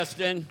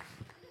Preston.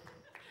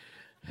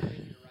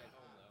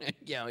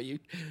 Yeah, he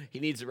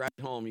needs a ride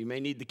home. You may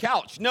need the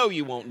couch. No,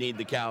 you won't need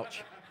the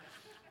couch.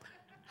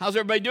 How's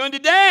everybody doing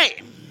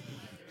today?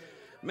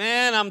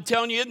 Man, I'm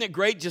telling you, isn't it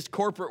great, just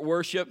corporate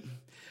worship?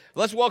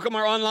 Let's welcome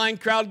our online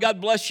crowd. God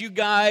bless you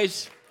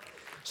guys.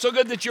 So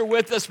good that you're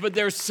with us, but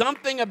there's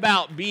something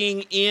about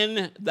being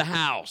in the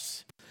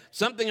house.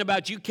 Something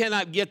about you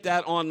cannot get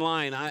that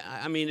online.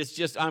 I mean, it's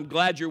just, I'm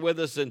glad you're with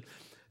us, and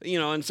you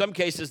know, in some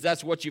cases,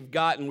 that's what you've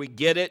got, and we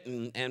get it,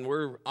 and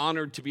we're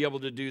honored to be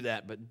able to do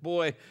that. But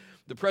boy,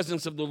 the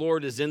presence of the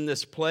Lord is in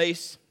this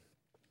place.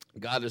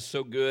 God is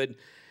so good,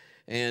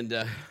 and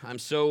I'm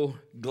so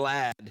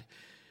glad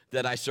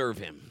that I serve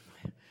Him.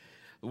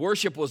 The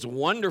worship was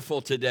wonderful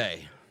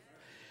today.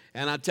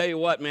 And I tell you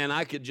what, man,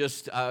 I could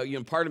just,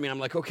 part of me, I'm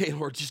like, okay,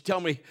 Lord, just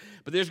tell me.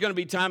 But there's going to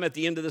be time at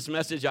the end of this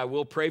message, I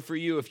will pray for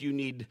you. If you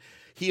need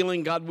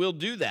healing, God will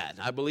do that.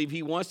 I believe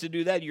He wants to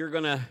do that. You're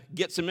going to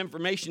get some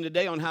information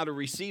today on how to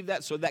receive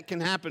that so that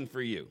can happen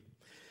for you.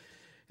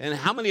 And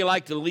how many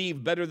like to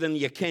leave better than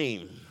you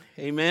came?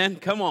 Amen?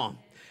 Come on.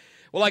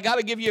 Well, I got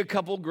to give you a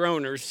couple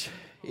groaners.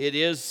 It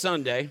is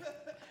Sunday.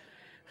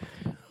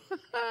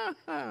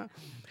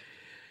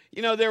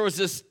 You know, there was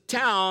this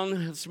town,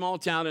 a small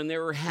town, and they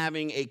were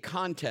having a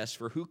contest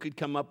for who could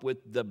come up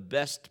with the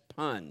best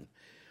pun.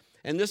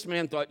 And this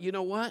man thought, you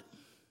know what?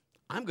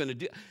 I'm going to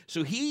do.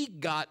 So he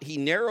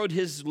narrowed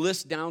his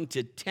list down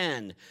to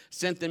 10,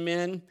 sent them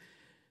in,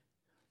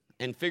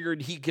 and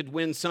figured he could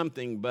win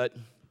something, but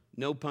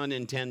no pun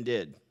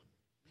intended.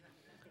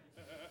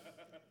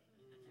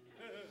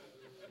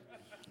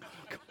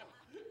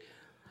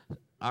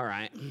 All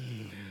right.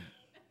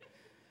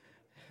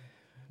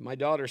 My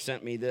daughter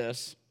sent me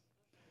this.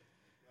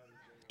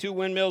 2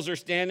 windmills are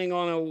standing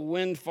on a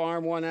wind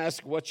farm. One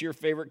asks, what's your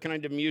favorite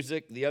kind of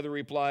music? The other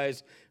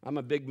replies, I'm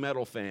a big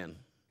metal fan.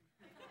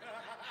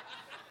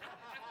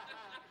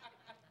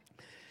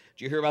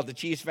 Did you hear about the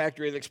cheese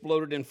factory that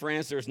exploded in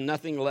France? There's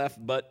nothing left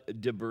but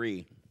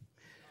debris.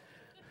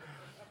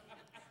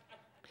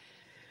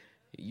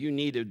 You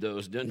needed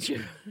those, didn't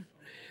you?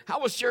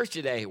 How was church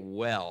today?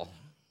 Well.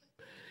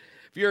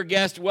 If you're a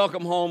guest,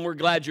 welcome home. We're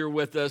glad you're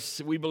with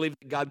us. We believe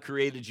that God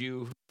created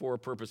you for a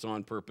purpose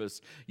on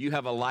purpose. You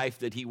have a life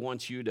that He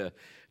wants you to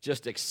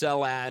just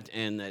excel at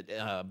and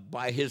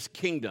by His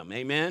kingdom.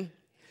 Amen?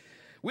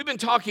 We've been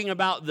talking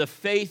about the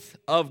faith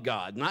of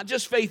God. Not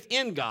just faith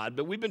in God,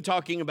 but we've been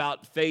talking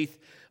about faith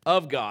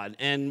of God.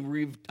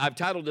 And I've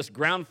titled this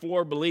Ground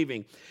Floor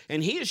Believing.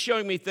 And He is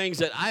showing me things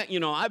that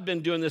I've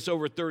been doing this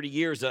over 30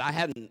 years that I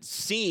hadn't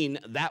seen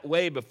that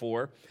way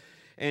before.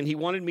 And He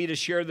wanted me to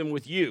share them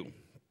with you.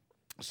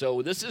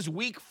 So this is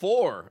week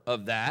 4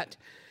 of that,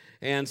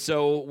 and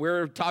so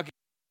we're talking,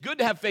 good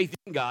to have faith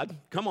in God,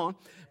 come on,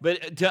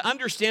 but to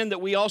understand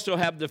that we also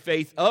have the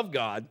faith of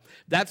God,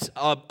 that's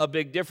a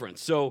big difference.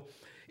 So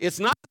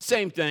it's not the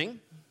same thing.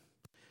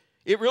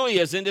 It really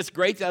isn't. It's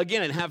great to,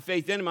 again, have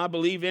faith in Him. I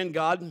believe in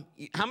God.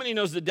 How many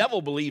knows the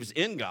devil believes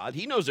in God?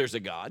 He knows there's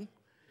a God.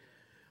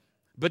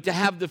 But to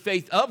have the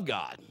faith of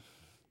God,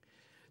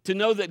 to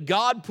know that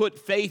God put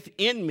faith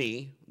in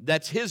me,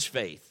 that's His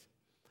faith.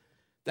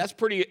 That's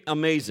pretty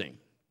amazing.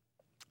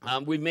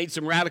 We've made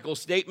some radical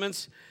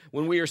statements.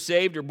 When we are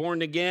saved or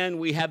born again,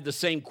 we have the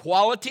same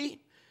quality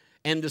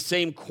and the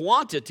same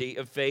quantity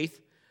of faith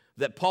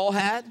that Paul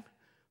had,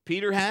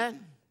 Peter had,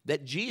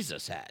 that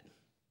Jesus had.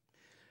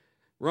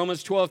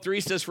 Romans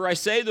 12:3 says, For I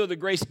say, though the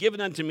grace given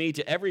unto me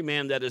to every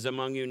man that is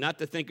among you, not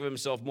to think of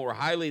himself more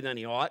highly than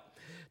he ought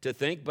to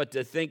think, but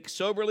to think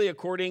soberly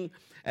according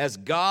as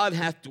God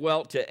hath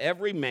dwelt to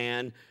every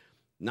man,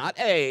 not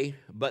a,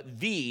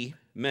 but the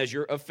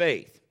measure of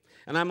faith.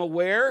 And I'm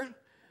aware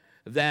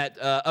that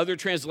other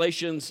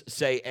translations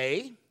say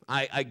a.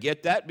 I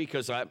get that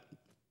because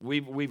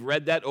we've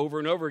read that over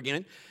and over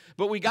again.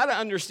 But we got to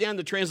understand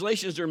the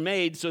translations are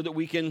made so that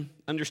we can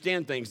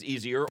understand things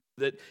easier,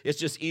 that it's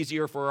just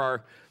easier for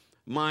our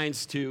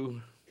minds to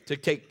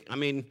take. I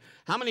mean,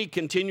 how many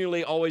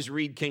continually always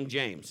read King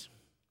James?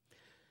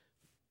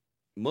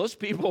 Most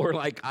people are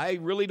like, I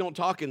really don't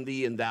talk in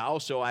thee and thou,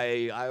 so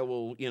I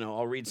will,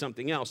 I'll read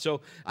something else.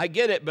 So I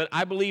get it, but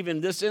I believe in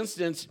this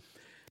instance,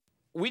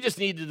 we just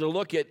needed to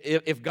look at,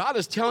 if God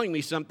is telling me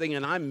something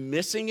and I'm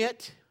missing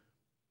it,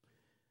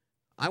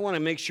 I want to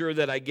make sure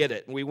that I get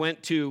it. And we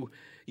went to,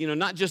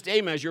 not just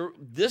a measure.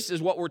 This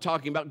is what we're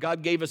talking about.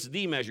 God gave us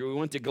the measure. We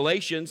went to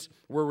Galatians.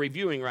 We're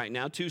reviewing right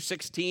now,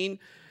 2:16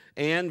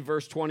 and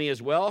verse 20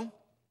 as well.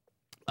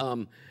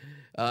 And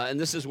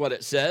this is what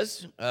it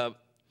says.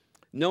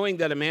 Knowing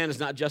that a man is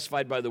not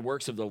justified by the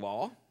works of the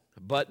law,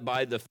 but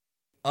by the faith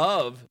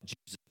of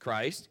Jesus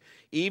Christ,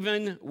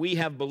 even we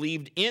have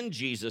believed in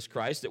Jesus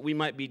Christ, that we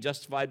might be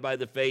justified by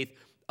the faith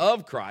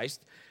of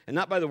Christ, and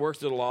not by the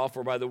works of the law,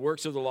 for by the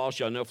works of the law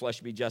shall no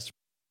flesh be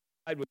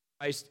justified with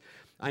Christ.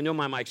 I know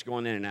my mic's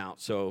going in and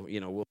out, so,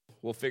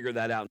 we'll figure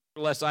that out.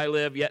 Nevertheless I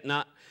live, yet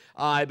not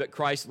I, but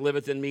Christ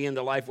liveth in me, and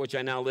the life which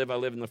I now live, I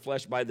live in the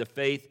flesh by the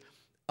faith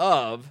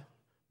of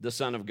the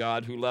Son of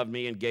God, who loved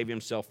me and gave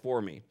Himself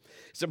for me.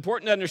 It's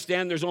important to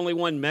understand there's only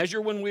one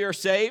measure when we are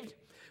saved.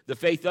 the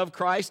faith of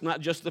Christ,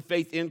 not just the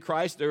faith in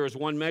Christ. There is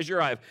one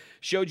measure. I've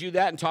showed you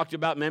that and talked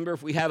about, remember,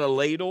 if we had a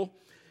ladle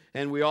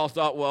and we all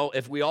thought, well,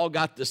 if we all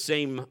got the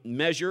same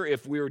measure,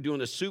 if we were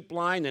doing a soup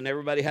line and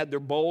everybody had their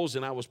bowls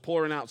and I was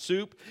pouring out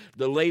soup,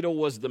 the ladle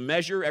was the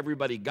measure.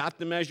 Everybody got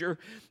the measure.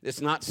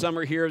 It's not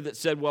Summer here that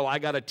said, well, I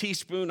got a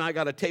teaspoon, I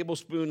got a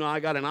tablespoon, I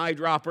got an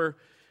eyedropper.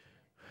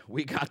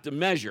 We got the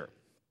measure.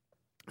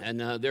 And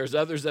there's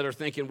others that are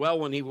thinking, well,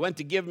 when he went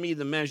to give me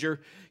the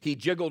measure, he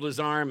jiggled his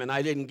arm and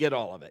I didn't get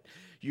all of it.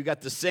 You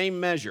got the same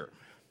measure,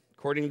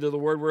 according to the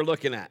word we're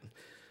looking at.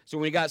 So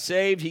when we got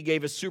saved, he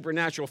gave us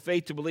supernatural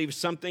faith to believe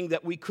something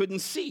that we couldn't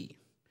see.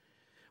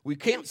 We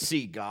can't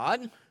see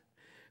God.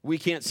 We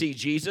can't see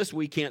Jesus.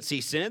 We can't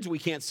see sins. We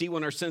can't see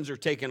when our sins are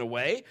taken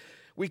away.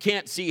 We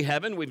can't see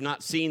heaven. We've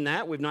not seen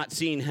that. We've not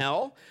seen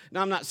hell.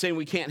 Now, I'm not saying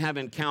we can't have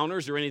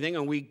encounters or anything,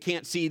 and we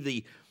can't see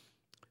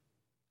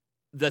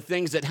the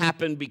things that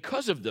happen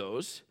because of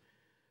those.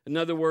 In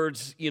other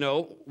words,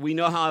 we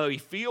know how we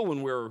feel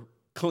when we're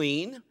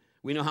clean.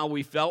 We know how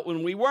we felt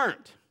when we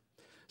weren't.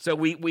 So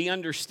we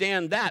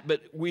understand that,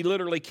 but we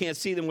literally can't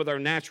see them with our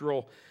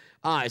natural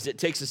eyes. It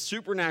takes a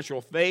supernatural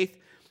faith,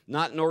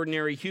 not an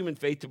ordinary human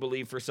faith, to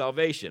believe for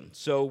salvation.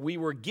 So we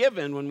were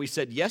given, when we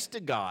said yes to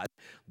God,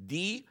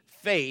 the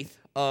faith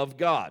of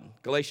God.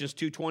 Galatians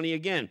 2:20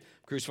 again,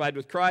 crucified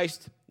with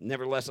Christ,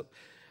 nevertheless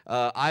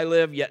I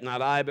live, yet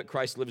not I, but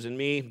Christ lives in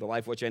me. The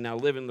life which I now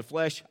live in the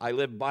flesh, I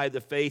live by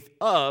the faith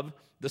of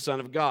the Son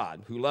of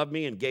God, who loved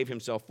me and gave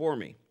himself for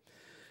me.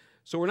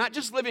 So we're not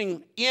just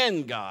living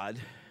in God,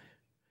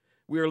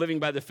 we are living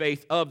by the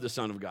faith of the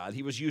Son of God.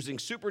 He was using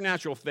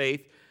supernatural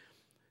faith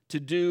to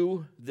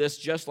do this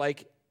just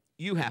like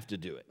you have to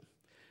do it.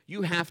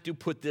 You have to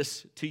put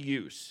this to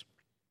use.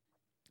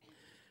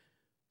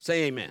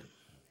 Say amen.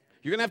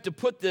 You're going to have to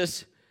put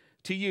this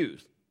to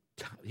use.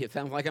 It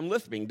sounds like I'm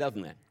lisping,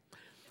 doesn't it?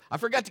 I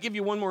forgot to give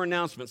you one more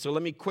announcement, so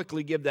let me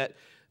quickly give that.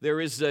 There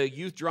is a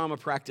youth drama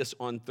practice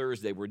on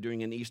Thursday. We're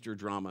doing an Easter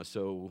drama,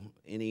 so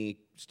any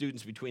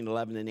students between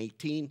 11 and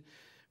 18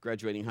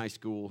 graduating high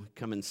school,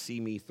 come and see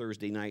me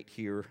Thursday night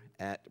here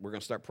we're going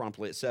to start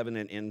promptly at 7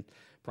 and end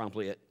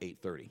promptly at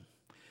 8:30.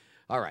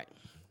 All right,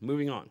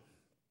 moving on.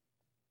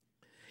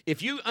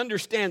 If you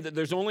understand that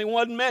there's only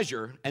one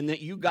measure and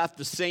that you got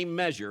the same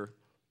measure,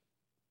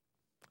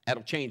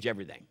 that'll change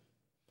everything.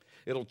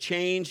 It'll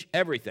change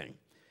everything.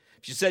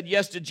 If you said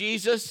yes to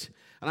Jesus,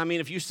 and I mean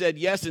if you said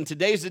yes, and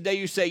today's the day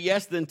you say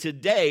yes, then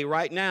today,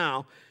 right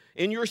now,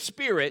 in your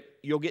spirit,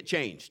 you'll get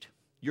changed.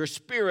 Your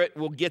spirit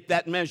will get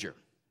that measure.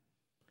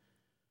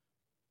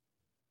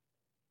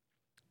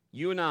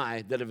 You and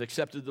I that have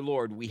accepted the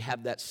Lord, we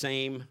have that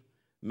same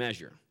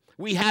measure.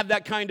 We have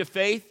that kind of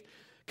faith,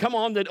 come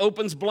on, that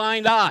opens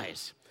blind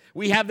eyes.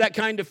 We have that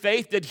kind of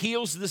faith that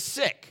heals the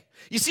sick.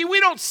 You see,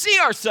 we don't see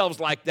ourselves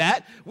like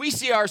that. We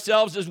see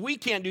ourselves as we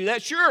can't do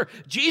that. Sure,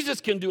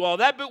 Jesus can do all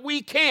that, but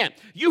we can't.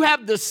 You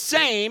have the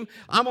same,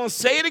 I'm going to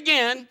say it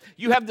again,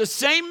 you have the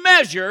same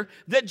measure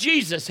that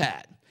Jesus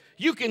had.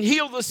 You can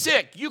heal the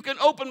sick. You can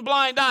open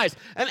blind eyes.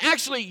 And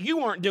actually,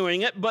 you aren't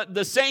doing it, but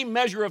the same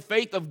measure of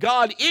faith of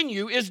God in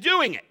you is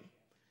doing it.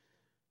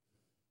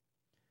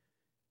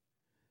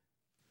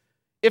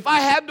 If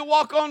I had to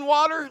walk on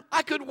water,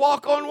 I could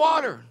walk on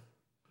water.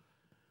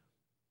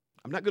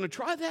 I'm not going to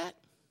try that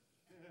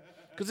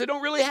because I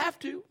don't really have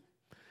to.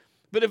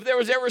 But if there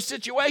was ever a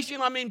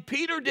situation,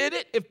 Peter did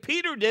it. If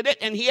Peter did it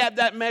and he had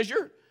that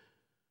measure,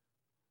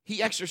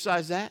 he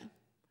exercised that.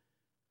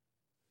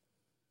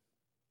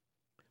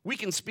 We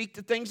can speak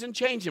to things and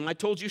change them. I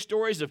told you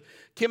stories of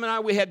Kim and I,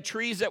 we had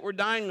trees that were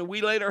dying, and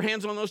we laid our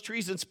hands on those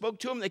trees and spoke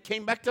to them. They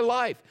came back to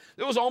life.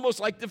 It was almost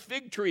like the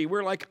fig tree.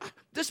 We're like,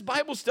 this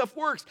Bible stuff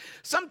works.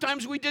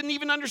 Sometimes we didn't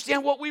even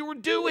understand what we were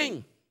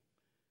doing.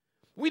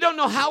 We don't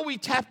know how we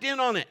tapped in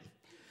on it.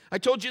 I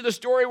told you the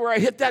story where I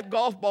hit that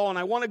golf ball, and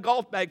I won a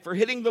golf bag for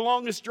hitting the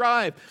longest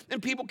drive.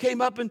 And people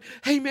came up and,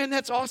 hey, man,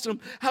 that's awesome.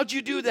 How'd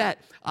you do that?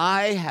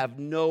 I have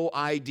no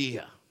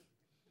idea.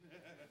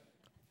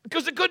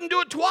 Because I couldn't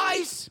do it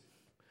twice.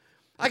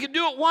 I could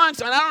do it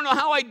once, and I don't know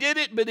how I did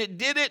it, but it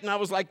did it, and I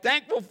was like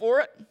thankful for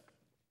it.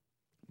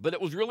 But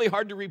it was really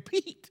hard to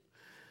repeat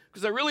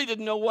because I really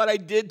didn't know what I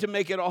did to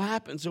make it all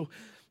happen. So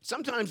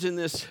sometimes in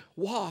this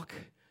walk,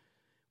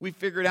 we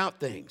figured out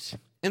things.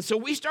 And so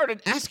we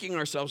started asking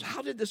ourselves,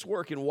 how did this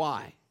work and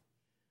why?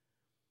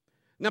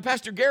 Now,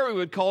 Pastor Gary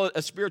would call it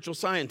a spiritual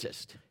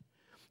scientist.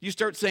 You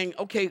start saying,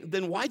 okay,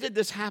 then why did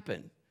this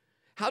happen?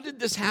 How did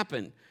this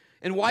happen?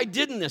 And why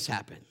didn't this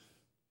happen?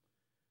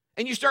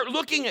 And you start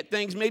looking at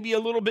things maybe a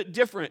little bit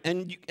different,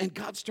 and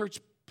God starts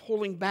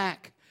pulling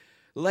back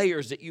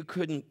layers that you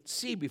couldn't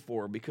see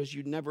before because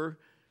you'd never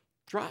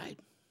tried.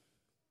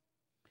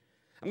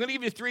 I'm going to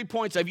give you 3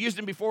 points. I've used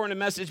them before in a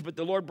message, but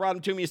the Lord brought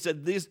them to me and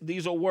said,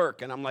 these will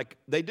work. And I'm like,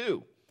 they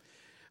do.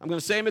 I'm going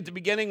to say them at the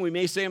beginning. We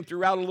may say them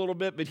throughout a little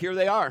bit, but here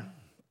they are.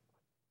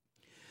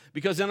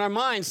 Because in our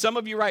minds, some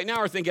of you right now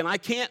are thinking, I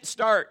can't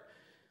start.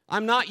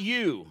 I'm not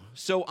you,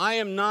 so I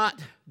am not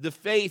the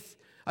faith.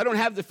 I don't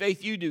have the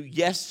faith you do.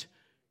 Yes,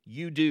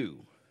 you do.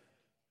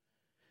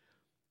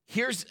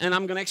 And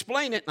I'm going to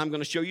explain it, and I'm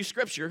going to show you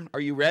scripture. Are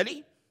you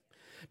ready?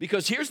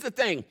 Because here's the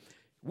thing.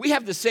 We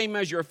have the same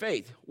measure of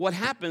faith. What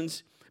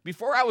happens,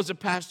 before I was a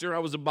pastor, I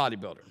was a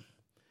bodybuilder.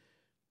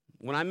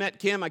 When I met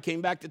Kim, I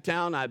came back to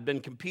town. I've been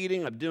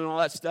competing. I'm doing all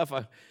that stuff.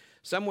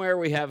 Somewhere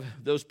we have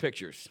those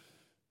pictures.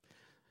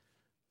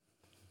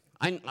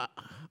 I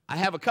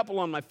have a couple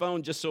on my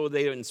phone just so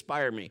they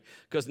inspire me,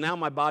 because now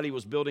my body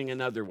was building in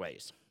other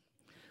ways.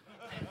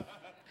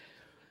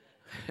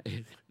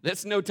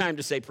 That's no time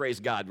to say praise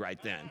God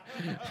right then.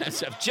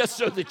 Just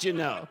so that you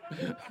know.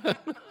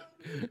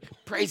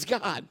 Praise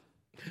God.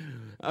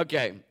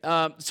 Okay,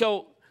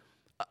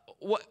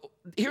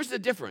 here's the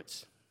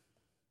difference.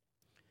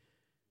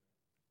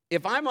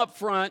 If I'm up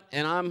front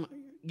and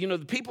the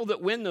people that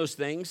win those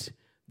things,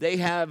 they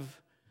have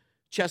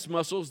chest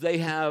muscles, they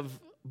have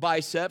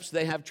biceps,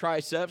 they have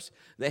triceps,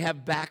 they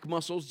have back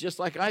muscles just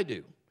like I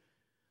do.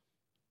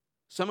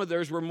 Some of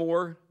theirs were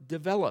more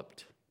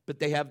developed, but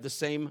they have the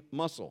same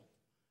muscle.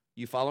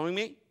 You following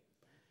me?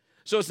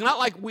 So it's not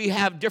like we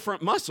have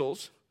different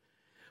muscles.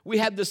 We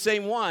had the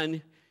same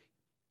one.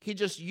 He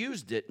just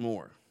used it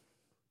more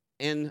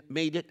and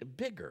made it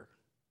bigger.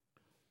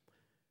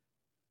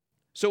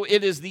 So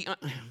it is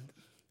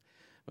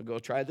I'll go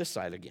try this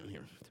side again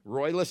here.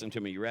 Roy, listen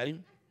to me. You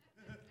ready?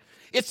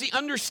 It's the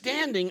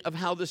understanding of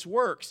how this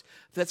works.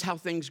 That's how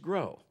things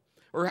grow.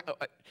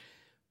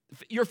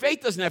 Your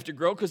faith doesn't have to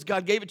grow because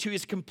God gave it to you.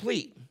 It's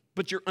complete.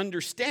 But your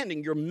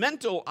understanding, your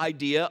mental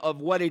idea of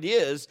what it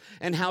is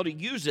and how to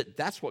use it,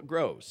 that's what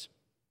grows.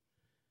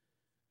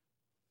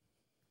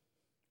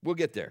 We'll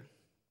get there.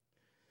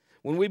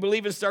 When we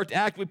believe and start to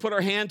act, we put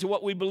our hand to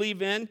what we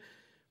believe in.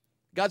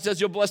 God says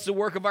you'll bless the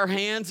work of our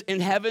hands.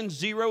 In heaven,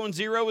 0 and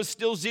 0 is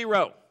still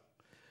 0.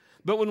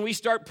 But when we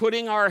start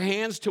putting our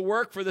hands to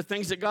work for the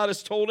things that God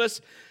has told us,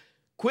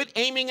 quit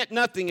aiming at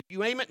nothing. If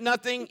you aim at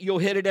nothing, you'll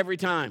hit it every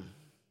time.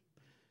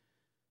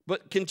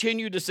 But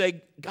continue to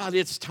say, God,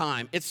 it's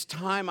time. It's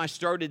time I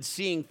started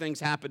seeing things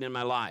happen in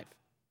my life.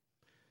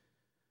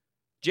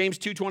 James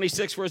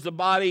 2:26, for as the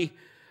body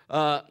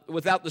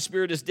without the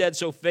spirit is dead,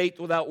 so faith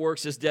without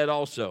works is dead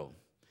also.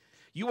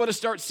 You want to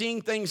start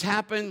seeing things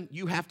happen,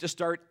 you have to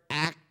start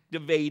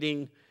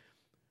activating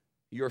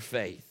your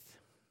faith.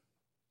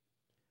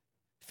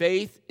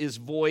 Faith is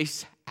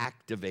voice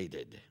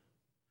activated.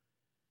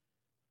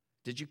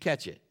 Did you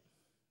catch it?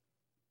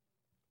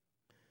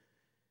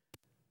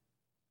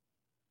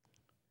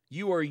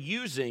 You are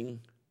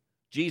using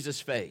Jesus'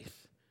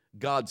 faith,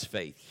 God's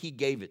faith. He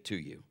gave it to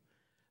you.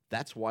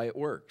 That's why it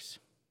works.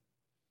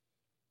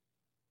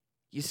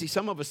 You see,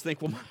 some of us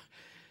think, well,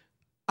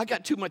 I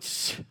got too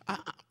much,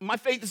 my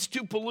faith is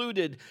too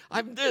polluted.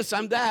 I'm this,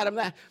 I'm that, I'm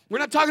that. We're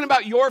not talking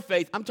about your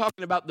faith. I'm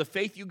talking about the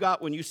faith you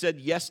got when you said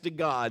yes to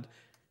God.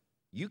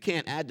 You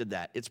can't add to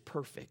that. It's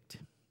perfect.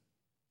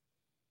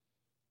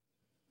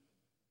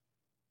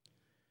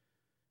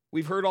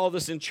 We've heard all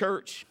this in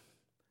church.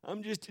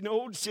 I'm just an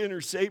old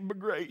sinner saved by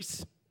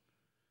grace.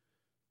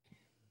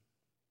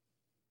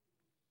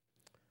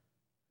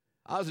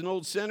 I was an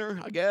old sinner,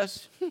 I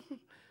guess,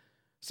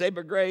 saved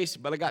by grace,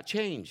 but I got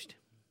changed.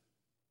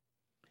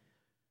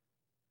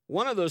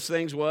 One of those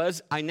things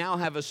was I now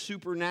have a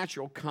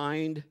supernatural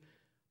kind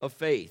of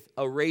faith,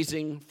 a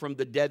raising from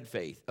the dead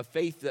faith, a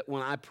faith that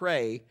when I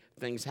pray,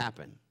 things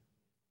happen.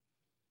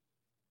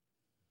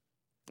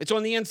 It's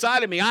on the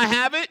inside of me. I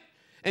have it,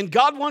 and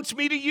God wants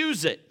me to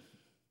use it.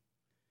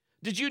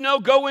 Did you know,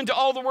 go into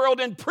all the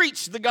world and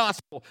preach the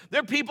gospel?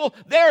 There are people,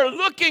 they're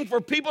looking for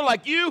people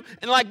like you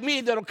and like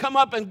me that'll come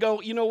up and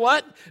go, you know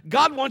what?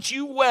 God wants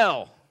you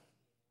well.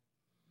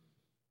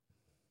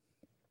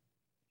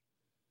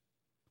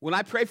 When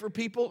I pray for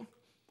people,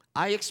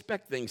 I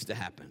expect things to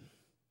happen.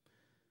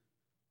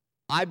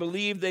 I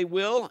believe they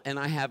will, and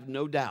I have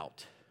no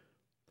doubt.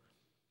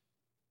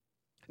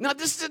 Now,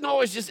 this isn't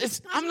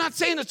always I'm not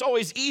saying it's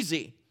always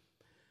easy.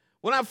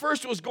 When I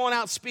first was going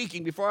out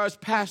speaking, before I was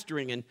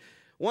pastoring, and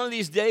one of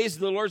these days,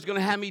 the Lord's going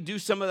to have me do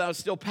some of that. I was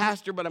still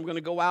pastor, but I'm going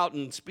to go out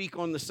and speak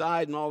on the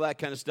side and all that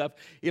kind of stuff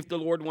if the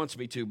Lord wants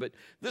me to. But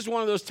this is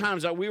one of those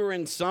times that we were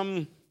in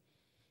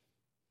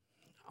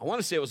I want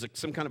to say it was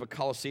some kind of a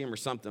coliseum or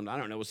something. I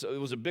don't know. It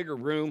was a bigger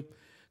room,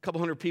 a couple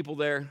hundred people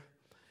there.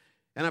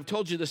 And I've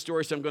told you this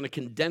story, so I'm going to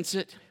condense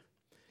it.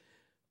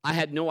 I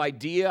had no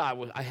idea.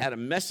 I had a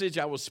message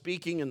I was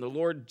speaking, and the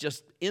Lord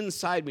just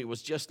inside me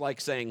was just like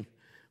saying,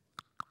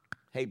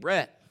 hey,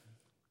 Brett.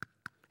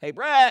 Hey,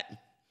 Brett.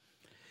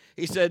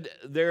 He said,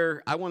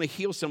 I want to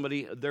heal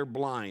somebody. They're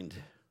blind,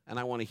 and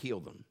I want to heal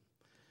them.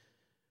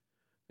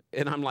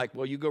 And I'm like,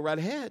 well, you go right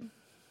ahead.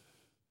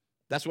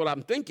 That's what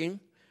I'm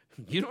thinking.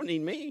 You don't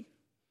need me.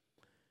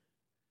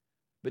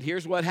 But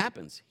here's what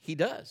happens. He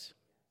does.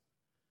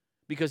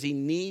 Because he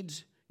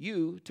needs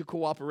you to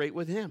cooperate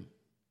with him.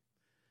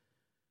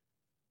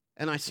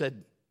 And I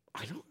said,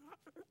 I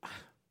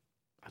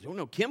don't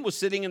know. Kim was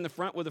sitting in the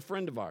front with a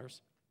friend of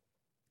ours.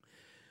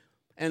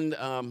 And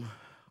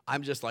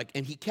I'm just like,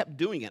 and he kept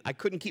doing it. I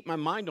couldn't keep my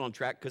mind on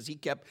track because he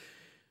kept,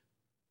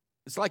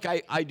 it's like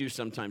I do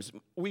sometimes.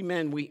 We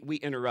men, we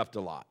interrupt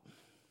a lot.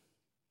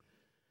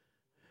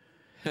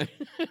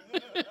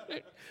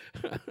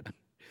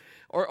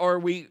 Or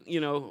we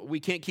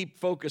can't keep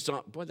focus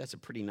on, boy, that's a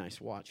pretty nice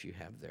watch you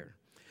have there.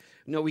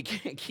 No, we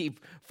can't keep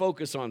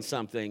focus on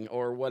something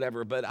or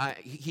whatever. But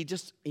he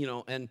just,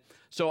 and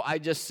so I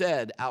just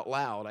said out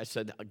loud, I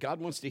said,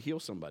 God wants to heal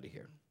somebody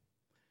here.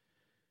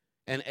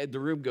 And the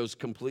room goes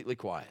completely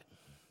quiet.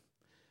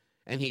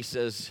 And he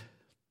says,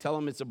 tell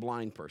him it's a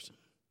blind person.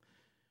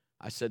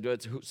 I said,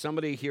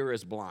 somebody here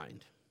is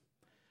blind.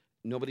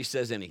 Nobody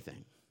says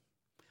anything.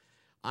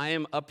 I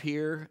am up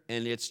here,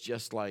 and it's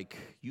just like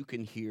you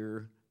can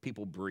hear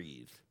people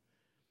breathe.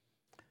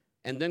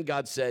 And then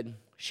God said,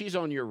 she's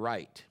on your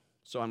right.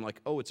 So I'm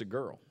like, oh, it's a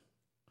girl.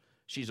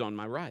 She's on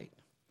my right.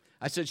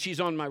 I said,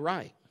 she's on my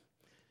right.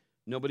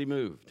 Nobody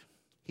moved.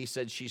 He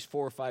said, she's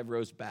 4 or 5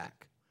 rows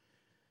back.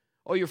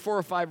 Oh, you're 4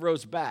 or 5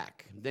 rows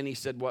back. Then he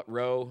said, what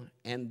row?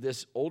 And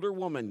this older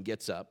woman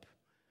gets up,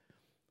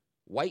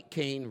 white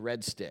cane,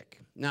 red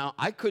stick. Now,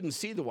 I couldn't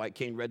see the white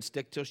cane, red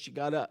stick till she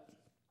got up.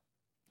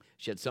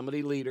 She had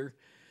somebody lead her,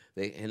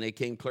 and they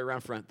came clear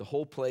around front. The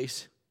whole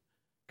place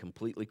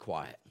completely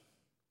quiet.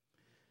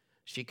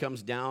 She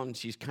comes down.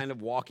 She's kind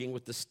of walking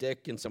with the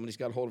stick, and somebody's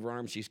got hold of her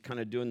arm. She's kind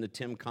of doing the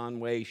Tim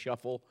Conway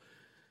shuffle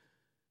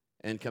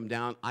and come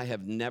down. I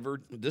have never,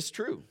 this is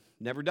true,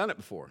 never done it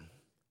before.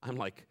 I'm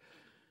like,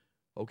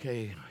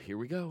 okay, here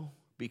we go.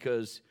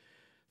 Because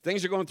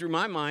things are going through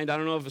my mind. I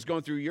don't know if it's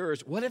going through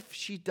yours. What if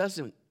she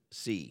doesn't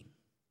see?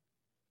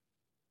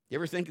 You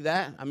ever think of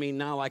that? I mean,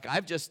 now, like,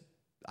 I've just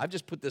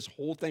put this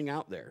whole thing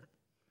out there.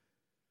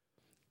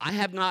 I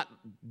have not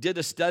did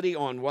a study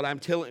on what I'm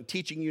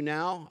teaching you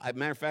now. As a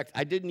matter of fact,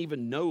 I didn't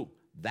even know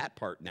that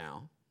part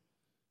now.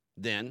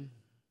 Then,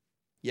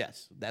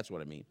 yes, that's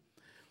what I mean.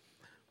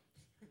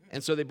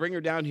 And so they bring her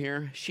down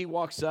here. She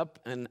walks up,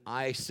 and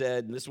I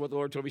said, and this is what the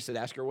Lord told me. He said,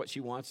 ask her what she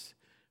wants,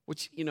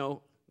 which,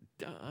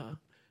 duh.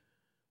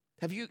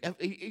 You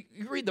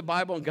read the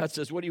Bible, and God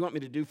says, what do you want me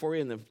to do for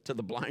you? And to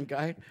the blind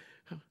guy,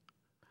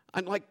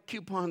 I'd like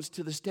coupons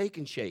to the Steak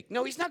and Shake.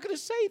 No, he's not going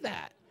to say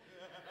that.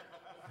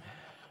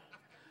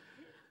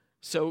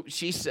 So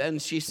she said,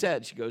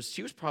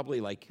 she was probably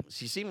like,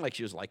 she seemed like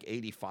she was like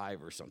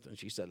 85 or something.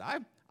 She said,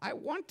 I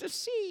want to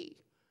see.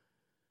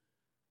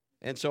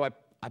 And so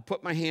I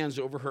put my hands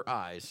over her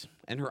eyes,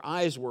 and her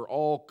eyes were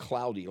all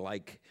cloudy,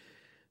 like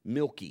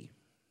milky,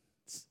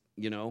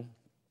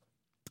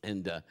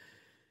 and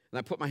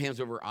I put my hands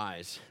over her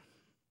eyes.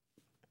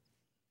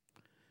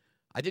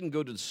 I didn't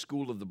go to the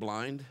school of the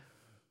blind.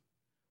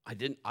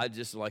 I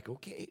just like,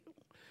 okay.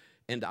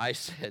 And I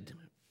said,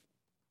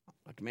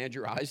 I command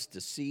your eyes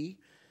to see,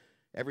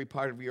 every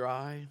part of your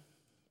eye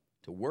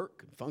to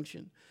work and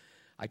function.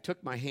 I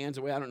took my hands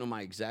away. I don't know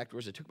my exact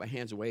words. I took my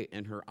hands away,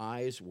 and her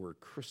eyes were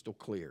crystal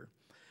clear.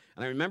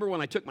 And I remember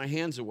when I took my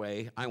hands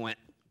away, I went,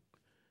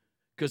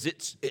 because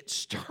it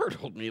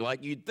startled me.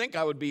 Like, you'd think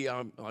I would be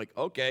like,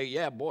 okay,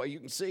 yeah, boy, you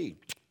can see.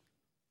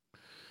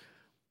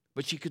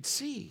 But she could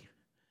see.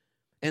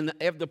 And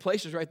the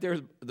place was right there.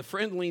 The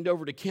friend leaned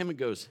over to Kim and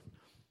goes,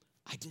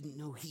 I didn't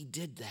know he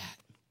did that.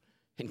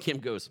 And Kim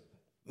goes,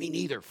 me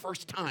neither,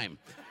 first time.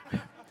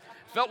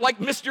 Felt like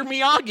Mr.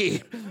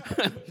 Miyagi.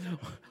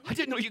 I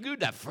didn't know you could do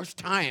that, first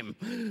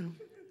time.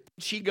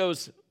 She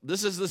goes,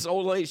 this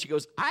old lady, she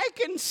goes, I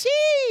can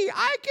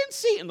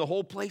see. And the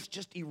whole place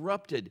just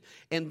erupted.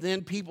 And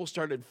then people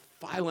started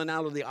filing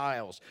out of the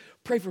aisles.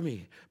 Pray for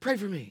me.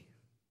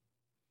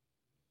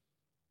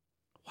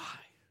 Why?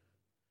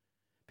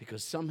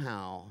 Because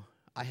somehow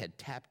I had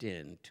tapped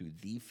into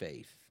the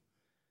faith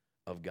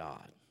of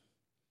God.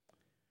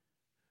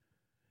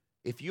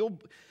 You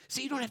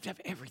don't have to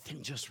have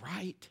everything just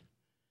right,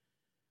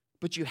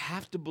 but you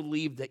have to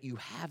believe that you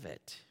have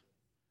it.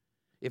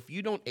 If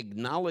you don't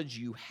acknowledge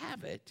you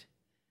have it,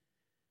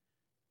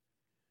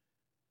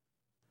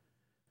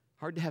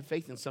 hard to have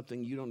faith in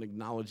something you don't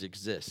acknowledge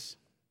exists.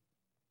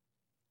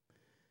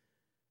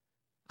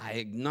 I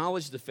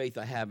acknowledge the faith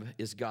I have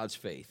is God's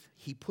faith.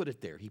 He put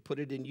it there. He put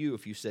it in you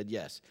if you said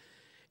yes.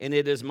 And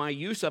it is my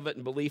use of it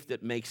and belief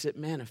that makes it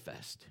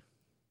manifest.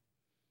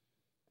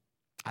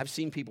 I've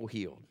seen people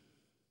healed.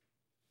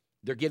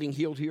 They're getting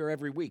healed here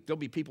every week. There'll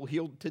be people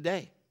healed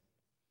today.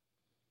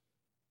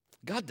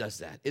 God does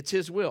that. It's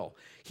His will.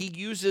 He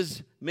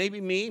uses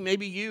maybe me,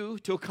 maybe you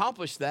to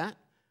accomplish that.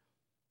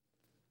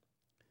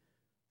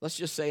 Let's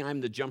just say I'm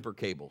the jumper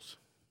cables.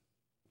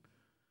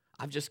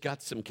 I've just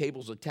got some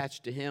cables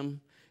attached to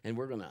Him, and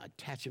we're going to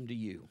attach them to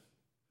you.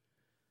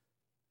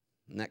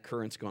 And that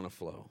current's going to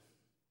flow.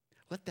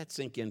 Let that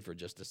sink in for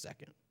just a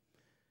second.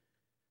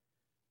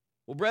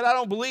 Well, Brett, I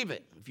don't believe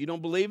it. If you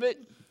don't believe it,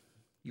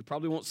 you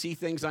probably won't see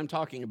things I'm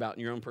talking about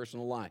in your own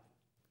personal life.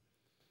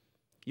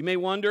 You may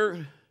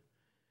wonder,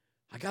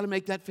 I got to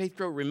make that faith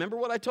grow. Remember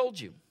what I told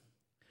you.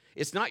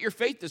 It's not your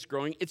faith that's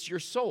growing, it's your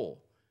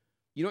soul.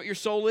 You know what your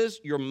soul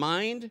is? Your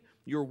mind,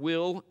 your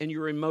will, and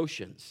your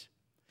emotions.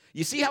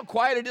 You see how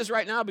quiet it is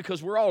right now?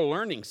 Because we're all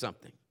learning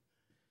something.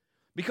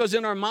 Because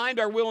in our mind,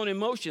 our will, and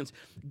emotions,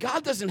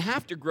 God doesn't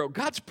have to grow.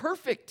 God's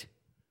perfect.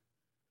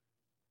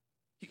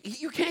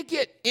 You can't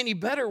get any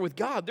better with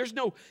God. There's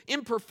no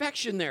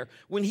imperfection there.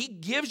 When he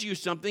gives you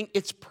something,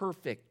 it's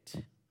perfect.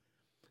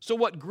 So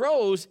what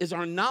grows is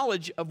our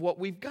knowledge of what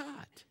we've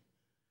got.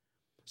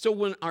 So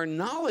when our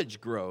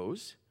knowledge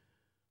grows,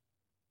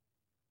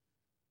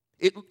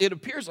 it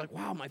appears like,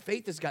 wow, my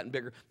faith has gotten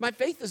bigger. My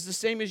faith is the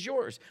same as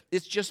yours.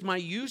 It's just my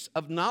use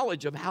of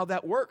knowledge of how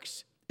that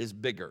works is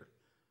bigger.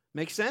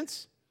 Make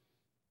sense?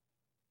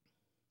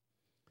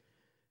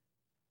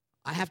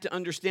 I have to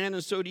understand,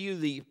 and so do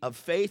you, of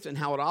faith and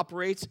how it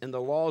operates and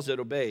the laws it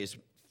obeys.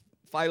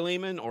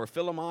 Philemon or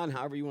Philemon,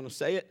 however you want to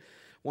say it,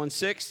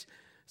 1:6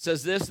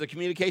 says this, the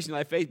communication of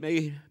thy faith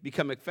may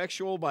become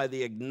effectual by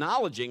the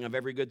acknowledging of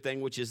every good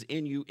thing which is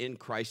in you in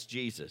Christ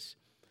Jesus.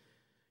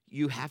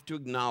 You have to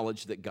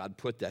acknowledge that God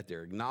put that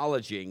there,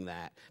 acknowledging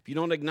that. If you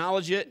don't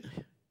acknowledge it,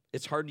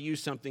 it's hard to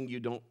use something you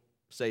don't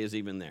say is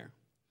even there.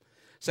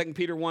 2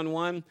 Peter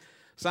 1:1,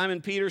 Simon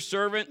Peter,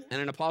 servant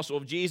and an apostle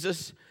of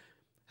Jesus,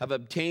 have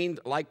obtained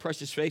like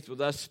precious faith with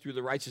us through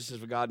the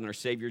righteousness of God and our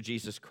Savior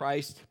Jesus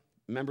Christ.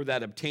 Remember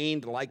that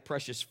obtained like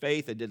precious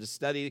faith. I did a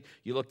study.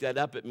 You look that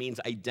up. It means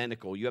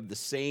identical. You have the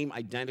same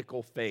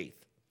identical faith.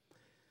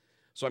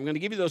 So I'm going to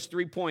give you those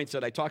 3 points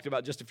that I talked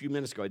about just a few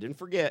minutes ago. I didn't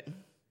forget.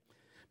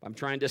 I'm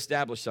trying to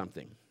establish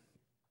something.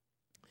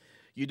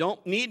 You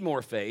don't need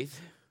more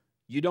faith.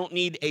 You don't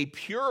need a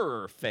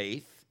purer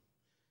faith.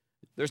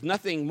 There's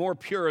nothing more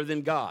pure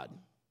than God.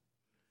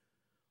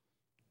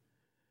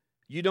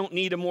 You don't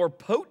need a more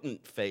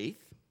potent faith.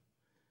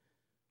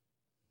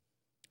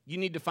 You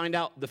need to find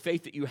out the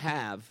faith that you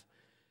have,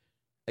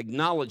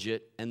 acknowledge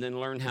it, and then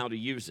learn how to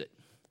use it.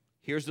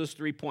 Here's those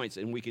 3 points,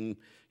 and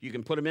you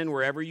can put them in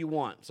wherever you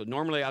want. So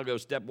normally I'll go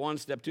step 1,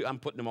 step 2. I'm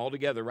putting them all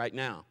together right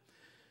now.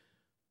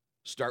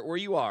 Start where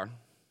you are.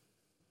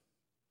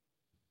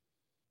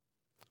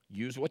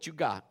 Use what you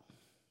got.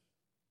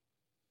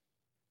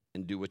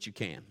 And do what you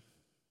can.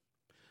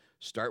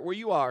 Start where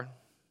you are.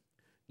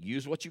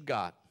 Use what you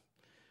got.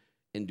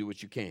 And do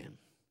what you can.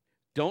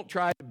 Don't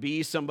try to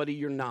be somebody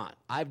you're not.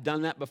 I've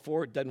done that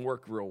before. It doesn't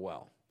work real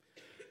well.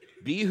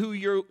 Be who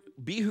you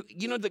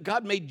know that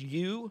God made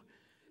you.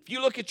 If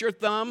you look at your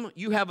thumb,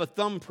 you have a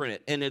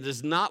thumbprint, and it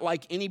is not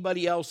like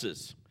anybody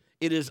else's.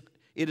 It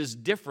is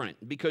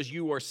different because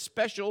you are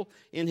special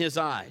in his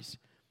eyes.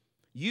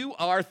 You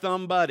are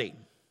thumb buddy.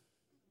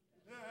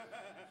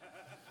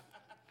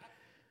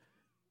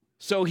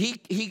 So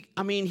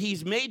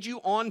he's made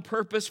you on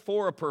purpose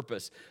for a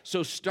purpose.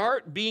 So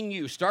start being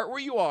you. Start where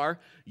you are.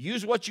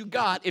 Use what you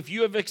got. If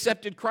you have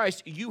accepted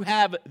Christ, you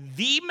have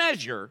the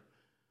measure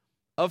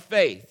of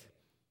faith.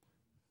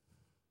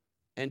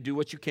 And do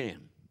what you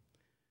can.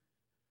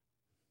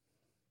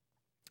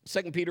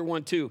 2 Peter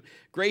 1:2,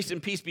 grace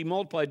and peace be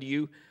multiplied to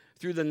you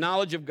through the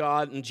knowledge of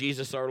God and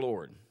Jesus our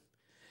Lord.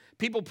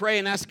 People pray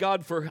and ask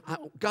God for,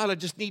 God, I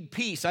just need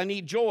peace. I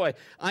need joy.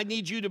 I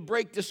need you to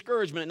break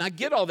discouragement. And I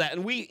get all that.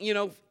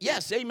 And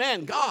yes,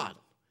 amen, God.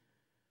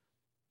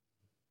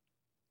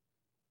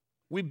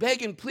 We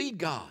beg and plead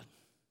God.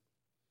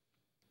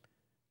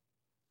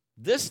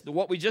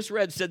 What we just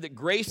read said that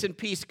grace and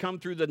peace come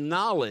through the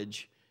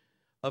knowledge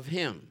of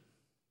him.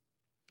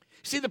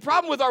 See, the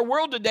problem with our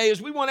world today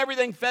is we want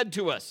everything fed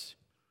to us.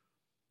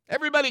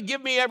 Everybody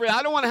give me everything.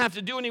 I don't want to have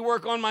to do any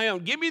work on my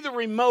own. Give me the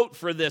remote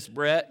for this,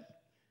 Brett.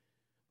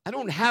 I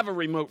don't have a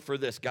remote for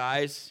this,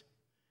 guys.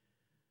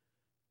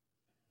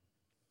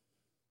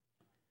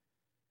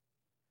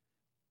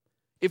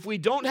 If we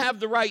don't have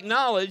the right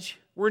knowledge,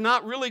 we're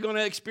not really going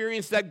to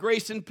experience that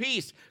grace and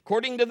peace.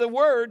 According to the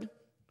Word,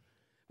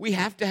 we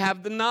have to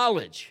have the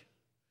knowledge,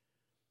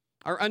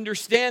 our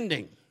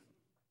understanding.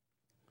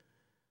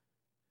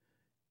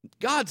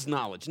 God's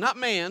knowledge, not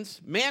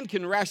man's. Man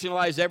can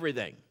rationalize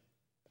everything.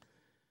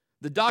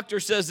 The doctor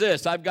says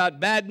this, I've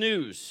got bad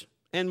news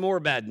and more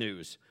bad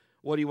news.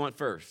 What do you want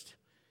first?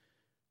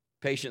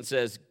 Patient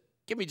says,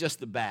 give me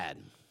just the bad.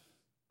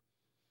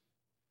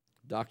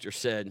 Doctor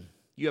said,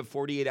 you have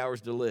 48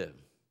 hours to live.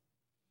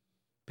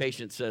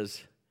 Patient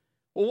says,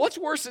 well, what's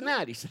worse than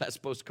that? He said, I was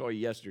supposed to call you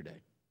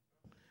yesterday.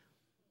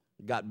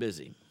 Got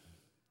busy.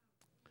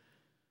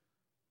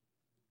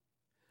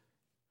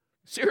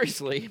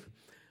 Seriously,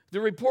 the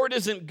report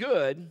isn't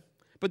good,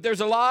 but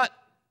there's a lot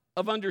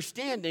of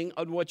understanding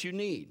on what you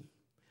need.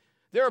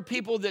 There are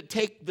people that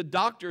take the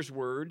doctor's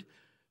word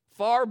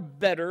far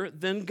better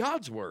than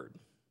God's word.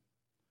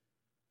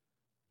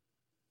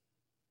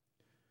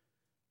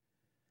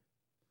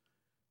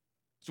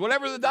 So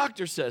whatever the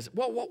doctor says,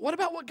 well, what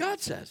about what God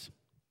says?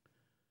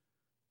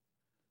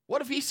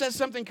 What if he says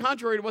something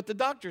contrary to what the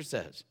doctor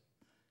says?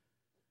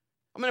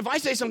 I mean, if I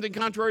say something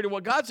contrary to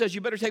what God says, you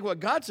better take what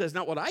God says,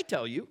 not what I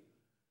tell you.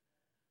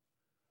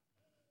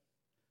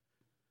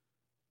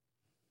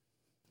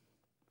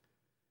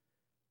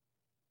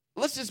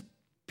 Let's just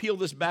peel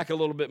this back a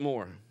little bit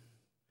more.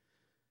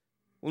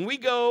 When we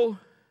go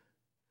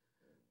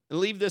and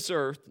leave this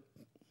earth,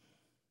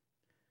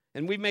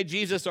 and we've made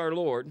Jesus our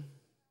Lord,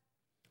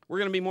 we're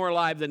going to be more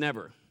alive than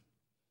ever.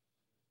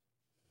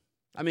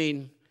 I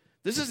mean,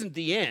 this isn't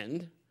the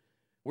end.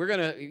 We're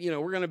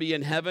going to be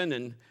in heaven,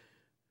 and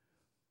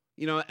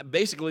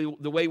basically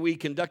the way we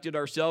conducted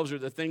ourselves or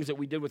the things that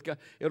we did with God,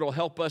 it'll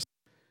help us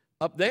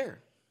up there,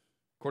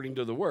 according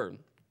to the Word.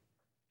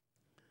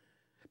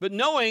 But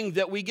knowing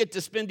that we get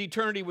to spend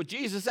eternity with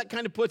Jesus, that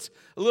kind of puts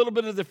a little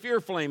bit of the fear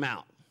flame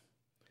out.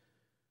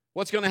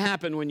 What's going to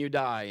happen when you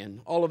die and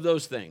all of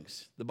those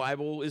things. The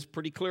Bible is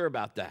pretty clear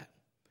about that.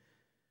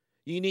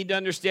 You need to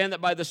understand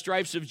that by the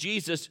stripes of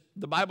Jesus,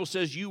 the Bible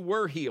says you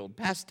were healed,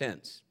 past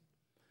tense.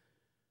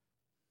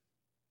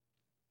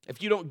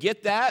 If you don't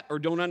get that or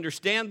don't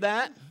understand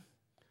that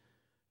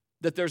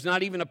there's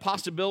not even a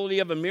possibility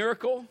of a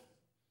miracle,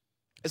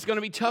 it's going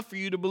to be tough for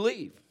you to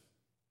believe.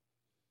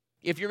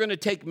 If you're going to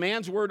take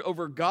man's word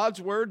over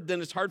God's word,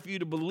 then it's hard for you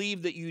to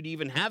believe that you'd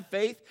even have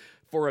faith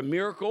for a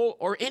miracle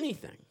or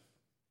anything.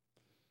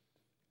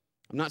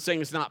 I'm not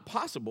saying it's not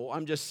possible.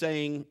 I'm just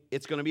saying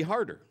it's going to be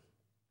harder.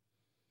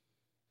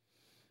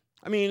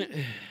 I mean,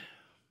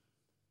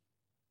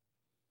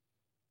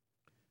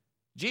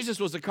 Jesus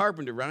was a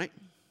carpenter, right?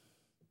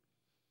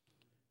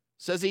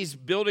 Says he's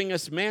building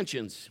us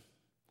mansions.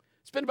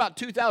 It's been about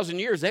 2,000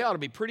 years. They ought to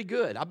be pretty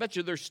good. I bet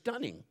you they're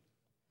stunning.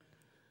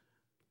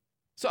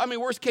 So, I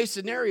mean, worst case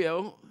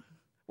scenario,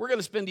 we're going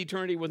to spend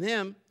eternity with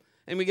him,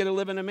 and we get to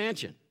live in a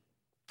mansion,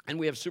 and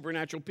we have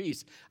supernatural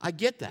peace. I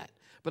get that,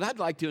 but I'd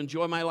like to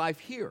enjoy my life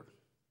here.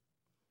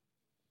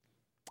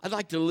 I'd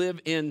like to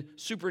live in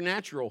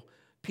supernatural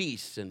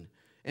peace and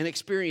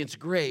experience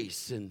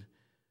grace and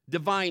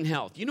divine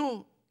health. You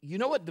know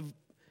what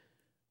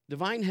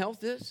divine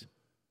health is?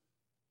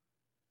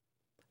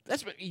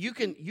 That's what you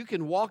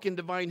can walk in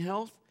divine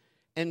health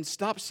and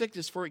stop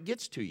sickness before it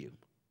gets to you.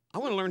 I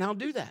want to learn how to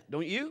do that,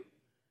 don't you?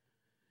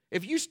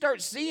 If you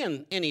start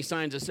seeing any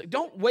signs of sickness,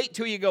 don't wait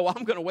till you go,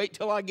 I'm going to wait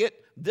till I get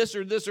this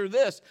or this or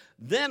this.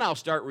 Then I'll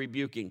start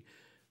rebuking.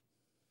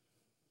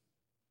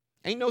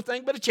 Ain't no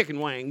thing but a chicken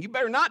wing. You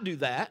better not do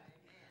that.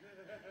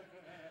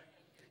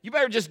 You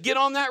better just get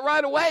on that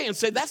right away and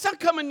say, that's not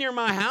coming near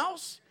my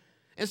house.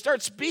 And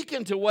start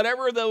speaking to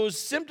whatever those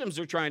symptoms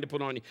are trying to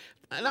put on you.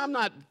 And I'm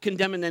not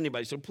condemning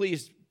anybody, so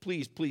please,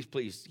 please, please,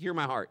 please, hear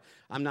my heart.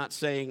 I'm not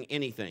saying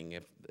anything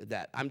of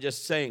that. I'm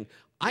just saying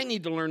I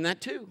need to learn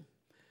that too.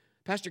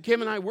 Pastor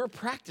Kim and I, we're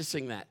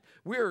practicing that.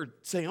 We're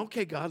saying,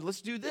 okay, God,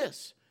 let's do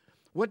this.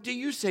 What do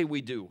you say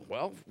we do?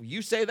 Well,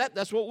 you say that,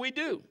 that's what we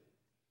do.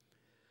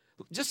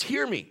 Just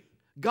hear me.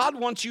 God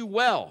wants you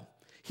well.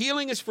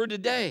 Healing is for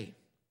today.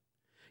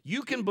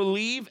 You can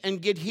believe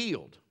and get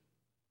healed.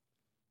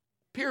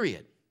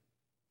 Period.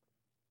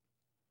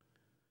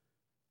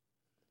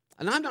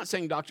 And I'm not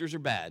saying doctors are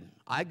bad.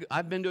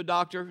 I've been to a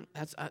doctor.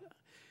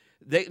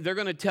 They're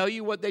going to tell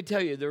you what they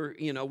tell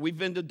you. We've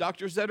been to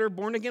doctors that are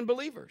born-again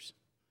believers.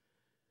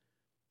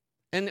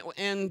 And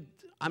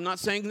I'm not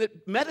saying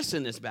that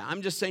medicine is bad.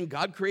 I'm just saying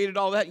God created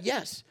all that,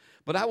 yes.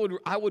 But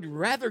I would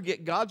rather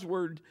get God's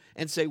word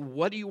and say,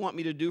 what do you want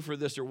me to do for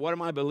this? Or what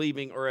am I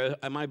believing? Or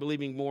am I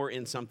believing more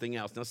in something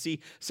else? Now, see,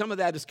 some of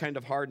that is kind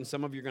of hard, and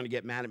some of you are going to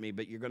get mad at me,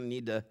 but you're going to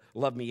need to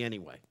love me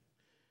anyway.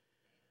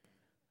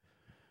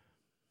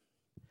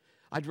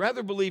 I'd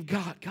rather believe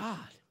God.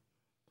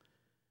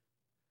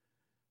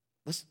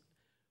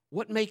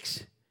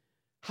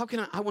 How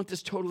can I want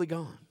this totally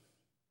gone?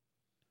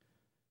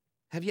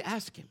 Have you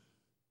asked him?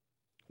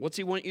 What's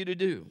he want you to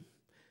do?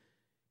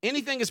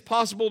 Anything is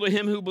possible to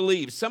him who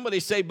believes. Somebody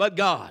say, but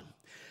God.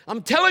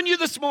 I'm telling you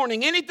this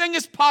morning, anything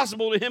is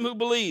possible to him who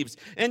believes.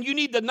 And you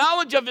need the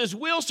knowledge of his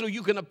will so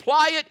you can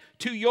apply it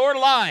to your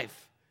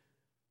life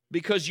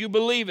because you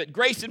believe it.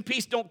 Grace and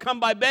peace don't come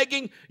by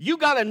begging. You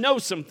got to know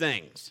some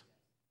things.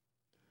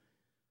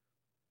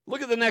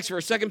 Look at the next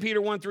verse, 2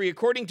 Peter 1:3.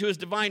 According to his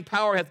divine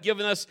power hath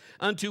given us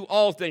unto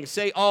all things.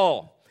 Say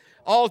all.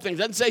 All things.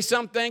 Doesn't say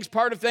some things,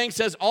 part of things.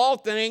 Says all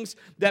things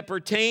that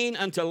pertain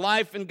unto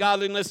life and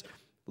godliness.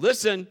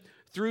 Listen,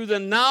 through the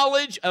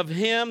knowledge of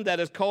him that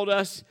has called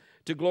us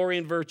to glory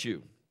and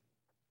virtue.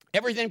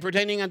 Everything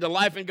pertaining unto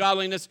life and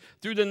godliness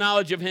through the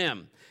knowledge of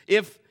him.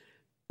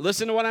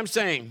 Listen to what I'm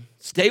saying.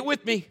 Stay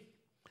with me.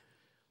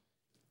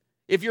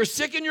 If you're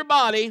sick in your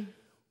body,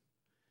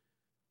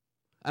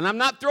 and I'm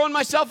not throwing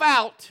myself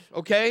out,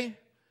 okay?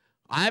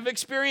 I've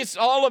experienced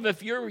all of it.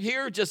 If you're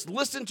here, just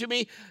listen to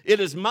me. It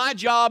is my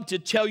job to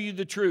tell you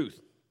the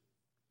truth.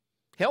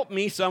 Help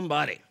me,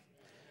 somebody.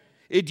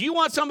 Do you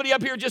want somebody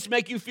up here just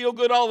make you feel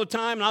good all the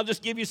time, and I'll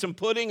just give you some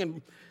pudding?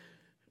 And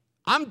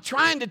I'm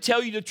trying to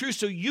tell you the truth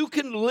so you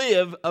can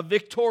live a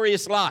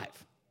victorious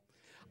life.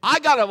 I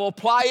got to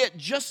apply it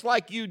just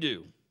like you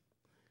do.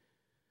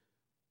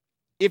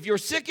 If you're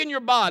sick in your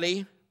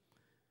body,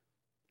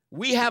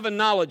 we have a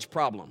knowledge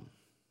problem.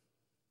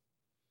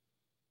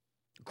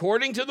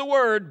 According to the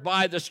word,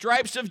 by the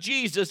stripes of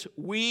Jesus,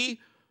 we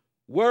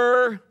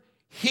were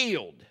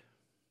healed.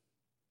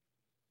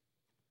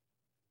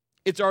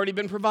 It's already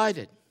been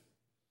provided.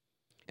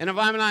 And if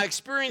I'm not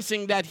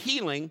experiencing that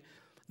healing,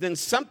 then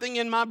something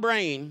in my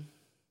brain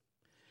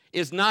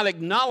is not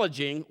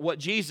acknowledging what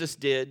Jesus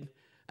did,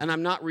 and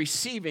I'm not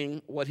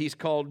receiving what he's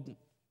called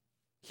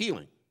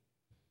healing.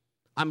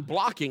 I'm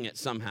blocking it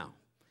somehow.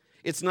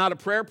 It's not a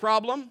prayer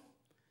problem.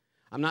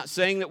 I'm not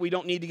saying that we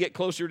don't need to get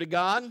closer to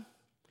God.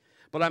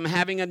 but I'm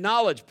having a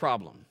knowledge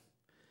problem.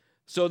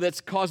 So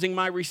that's causing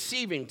my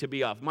receiving to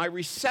be off, my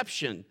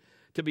reception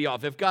to be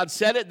off. If God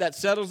said it, that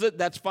settles it,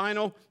 that's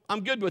final.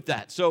 I'm good with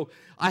that. So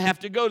I have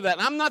to go to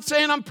that. I'm not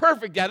saying I'm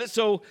perfect at it.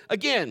 So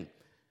again,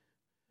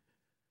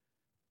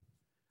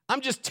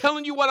 I'm just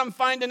telling you what I'm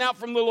finding out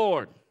from the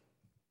Lord.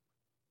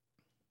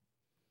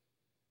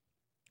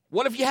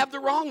 What if you have the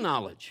wrong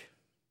knowledge?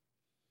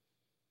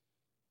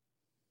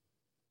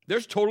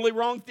 There's totally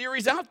wrong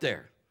theories out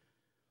there.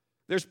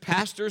 There's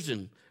pastors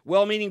and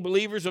well-meaning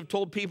believers have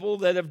told people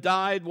that have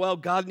died, well,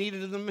 God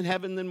needed them in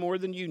heaven than more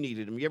than you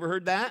needed them. You ever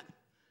heard that?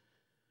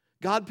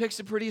 God picks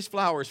the prettiest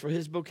flowers for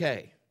his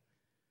bouquet.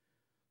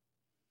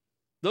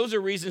 Those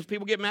are reasons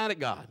people get mad at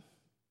God.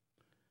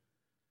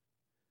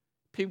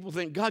 People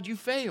think, God, you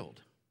failed.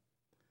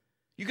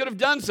 You could have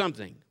done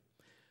something.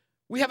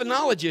 We have a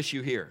knowledge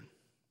issue here.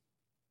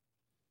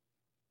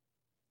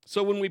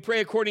 So when we pray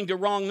according to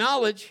wrong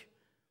knowledge,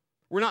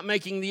 we're not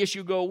making the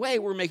issue go away,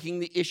 we're making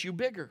the issue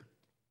bigger.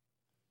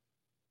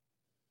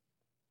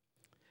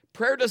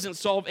 Prayer doesn't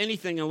solve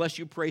anything unless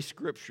you pray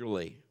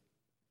scripturally.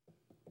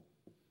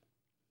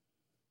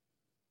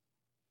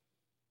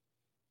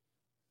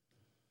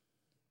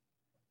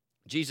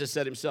 Jesus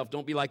said himself,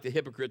 don't be like the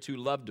hypocrites who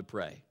love to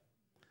pray.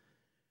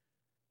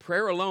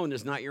 Prayer alone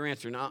is not your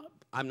answer. Now,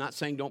 I'm not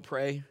saying don't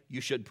pray.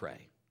 You should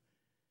pray.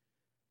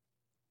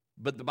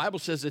 But the Bible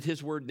says that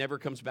his word never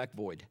comes back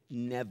void.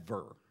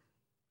 Never.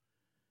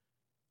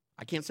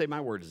 I can't say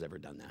my word has ever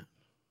done that.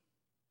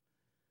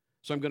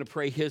 So I'm going to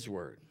pray his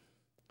word.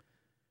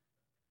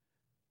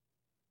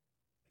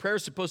 Prayer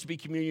is supposed to be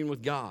communion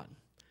with God.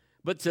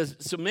 But to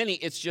so many,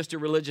 it's just a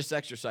religious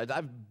exercise.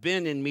 I've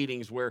been in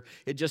meetings where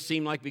it just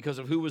seemed like because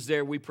of who was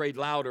there, we prayed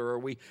louder, or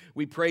we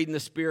prayed in the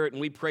Spirit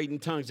and we prayed in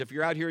tongues. If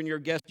you're out here and you're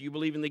a guest, you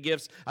believe in the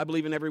gifts, I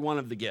believe in every one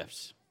of the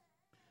gifts.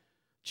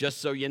 Just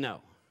so you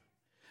know.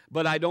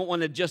 But I don't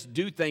want to just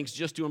do things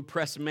just to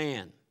impress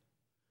man.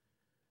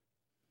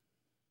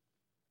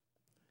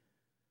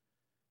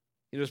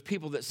 You know, there's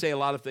people that say a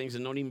lot of things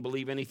and don't even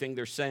believe anything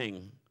they're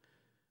saying.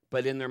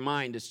 But in their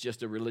mind, it's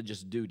just a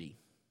religious duty.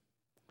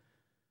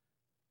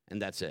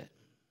 And that's it.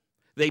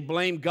 They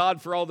blame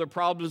God for all their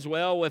problems.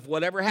 Well, if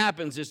whatever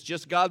happens, it's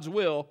just God's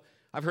will.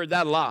 I've heard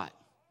that a lot.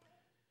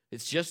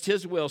 It's just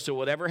his will, so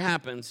whatever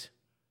happens,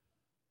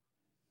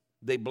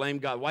 they blame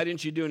God. Why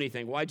didn't you do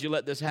anything? Why'd you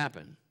let this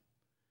happen?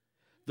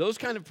 Those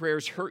kind of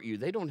prayers hurt you.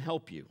 They don't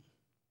help you.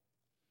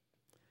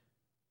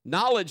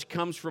 Knowledge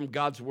comes from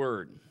God's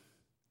word.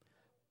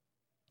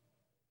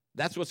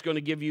 That's what's going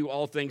to give you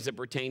all things that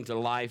pertain to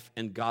life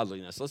and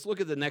godliness. Let's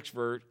look at the next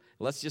verse.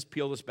 Let's just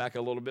peel this back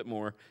a little bit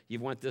more.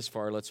 You've went this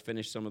far. Let's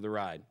finish some of the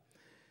ride.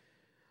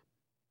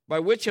 By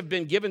which have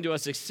been given to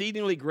us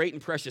exceedingly great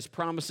and precious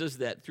promises,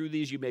 that through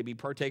these you may be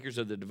partakers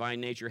of the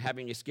divine nature,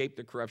 having escaped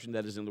the corruption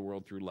that is in the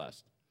world through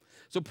lust.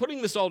 So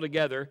putting this all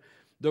together,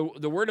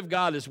 the Word of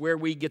God is where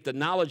we get the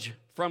knowledge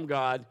from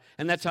God,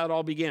 and that's how it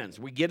all begins.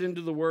 We get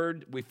into the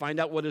Word, we find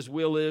out what his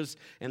will is,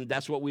 and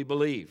that's what we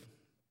believe.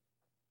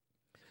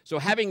 So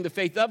having the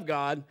faith of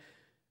God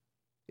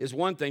is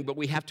one thing, but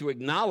we have to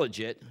acknowledge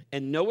it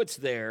and know it's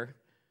there.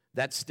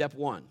 That's step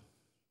one.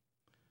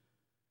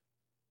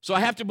 So I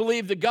have to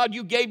believe that, God,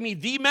 you gave me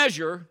the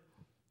measure,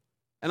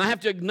 and I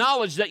have to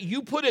acknowledge that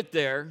you put it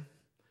there.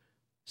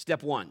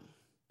 Step one.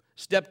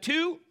 Step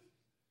two,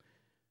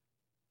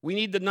 we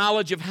need the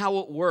knowledge of how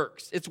it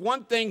works. It's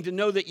one thing to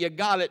know that you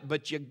got it,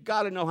 but you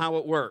got to know how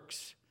it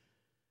works.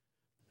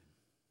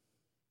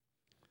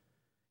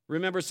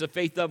 Remember, it's the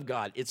faith of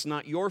God. It's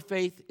not your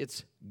faith,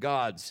 it's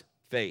God's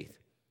faith.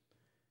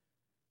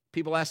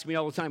 People ask me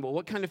all the time, well,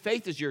 what kind of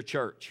faith is your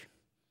church?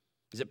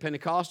 Is it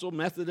Pentecostal,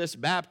 Methodist,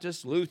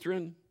 Baptist,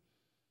 Lutheran?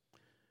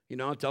 You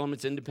know, I tell them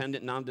it's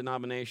independent,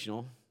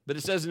 non-denominational. But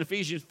it says in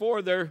Ephesians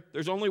 4,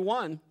 there's only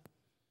one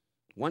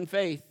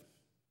faith,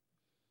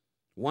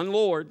 one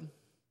Lord,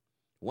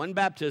 one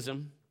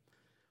baptism.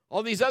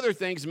 All these other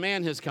things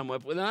man has come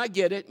up with, and I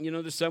get it. You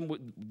know, there's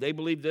some, they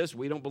believe this,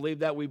 we don't believe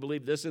that, we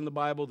believe this in the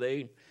Bible.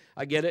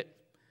 I get it.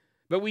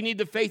 But we need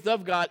the faith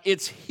of God.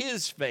 It's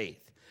his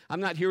faith. I'm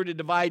not here to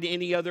divide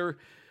any other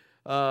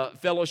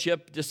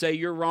fellowship to say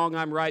you're wrong,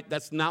 I'm right.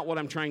 That's not what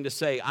I'm trying to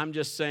say. I'm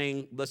just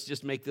saying let's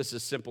just make this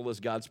as simple as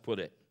God's put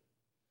it.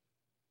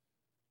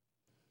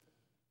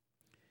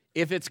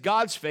 If it's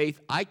God's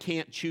faith, I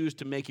can't choose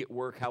to make it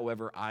work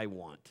however I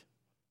want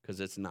because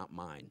it's not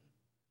mine.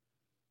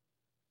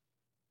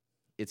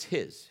 It's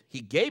his.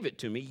 He gave it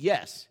to me,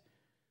 yes.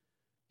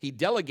 He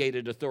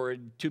delegated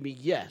authority to me,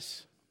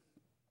 yes.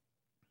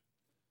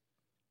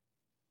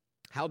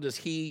 How does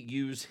he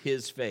use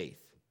his faith?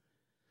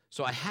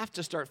 So I have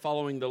to start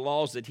following the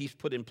laws that he's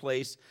put in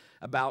place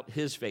about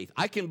his faith.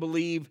 I can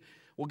believe,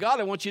 well, God,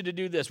 I want you to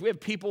do this. We have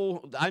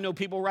people, I know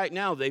people right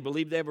now, they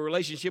believe they have a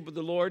relationship with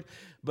the Lord,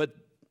 but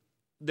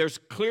there's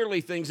clearly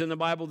things in the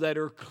Bible that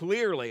are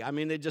clearly, I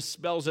mean, it just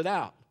spells it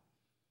out.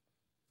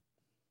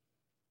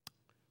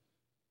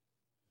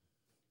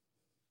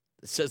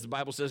 It says, the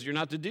Bible says you're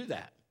not to do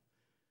that.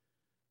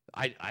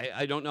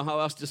 I don't know how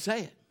else to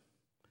say it.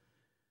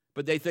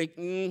 But they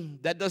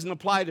think, that doesn't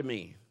apply to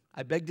me.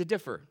 I beg to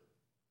differ.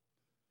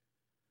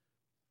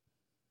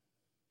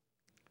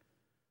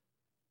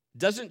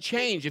 doesn't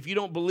change if you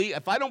don't believe.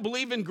 If I don't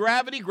believe in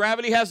gravity,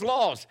 gravity has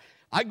laws.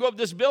 I go up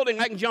this building,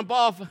 I can jump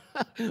off.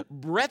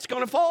 Brett's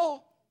going to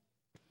fall.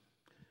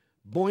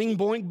 Boing,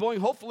 boing, boing.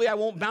 Hopefully I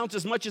won't bounce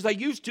as much as I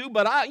used to,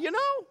 but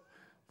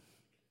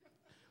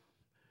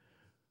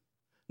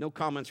No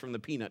comments from the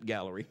peanut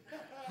gallery.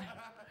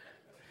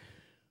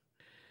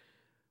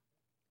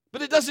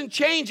 But it doesn't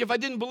change if I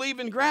didn't believe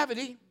in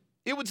gravity.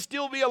 It would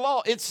still be a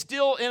law. It's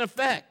still in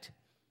effect.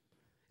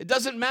 It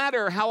doesn't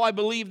matter how I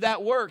believe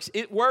that works.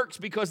 It works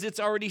because it's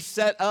already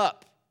set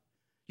up.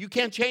 You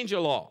can't change a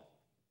law.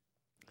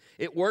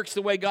 It works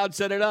the way God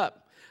set it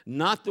up,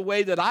 not the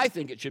way that I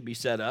think it should be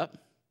set up.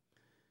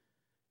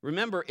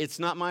 Remember, it's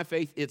not my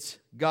faith, it's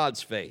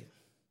God's faith.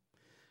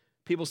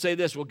 People say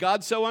this, well,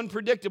 God's so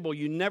unpredictable,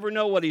 you never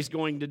know what he's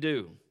going to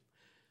do.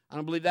 I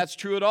don't believe that's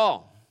true at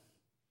all.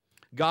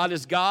 God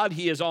is God,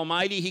 he is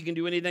almighty, he can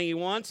do anything he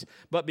wants,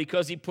 but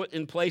because he put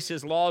in place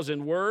his laws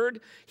and word,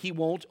 he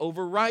won't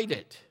override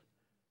it.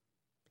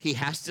 He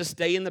has to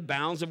stay in the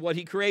bounds of what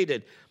he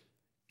created.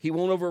 He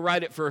won't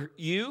override it for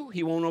you.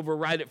 He won't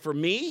override it for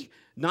me,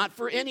 not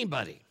for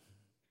anybody.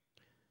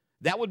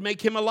 That would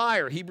make him a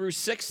liar. Hebrews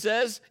 6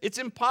 says it's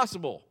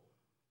impossible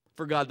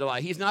for God to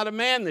lie. He's not a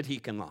man that he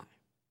can lie.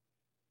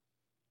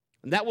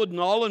 And that would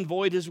null and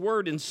void his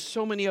word in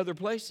so many other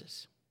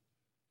places.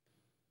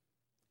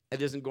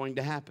 It isn't going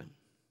to happen.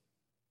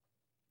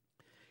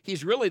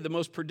 He's really the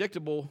most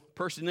predictable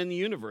person in the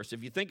universe.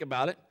 If you think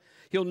about it,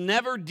 he'll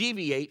never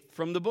deviate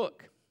from the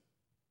book.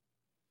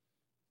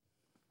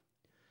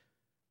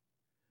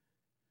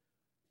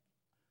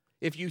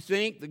 If you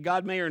think that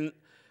God may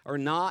or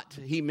not,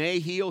 he may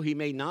heal, he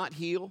may not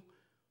heal,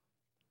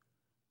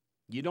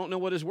 you don't know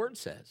what his word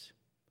says.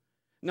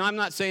 Now, I'm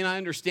not saying I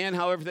understand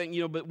how everything,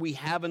 but we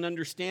have an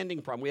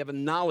understanding problem. We have a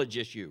knowledge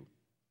issue.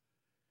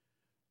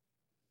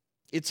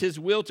 It's his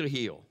will to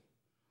heal.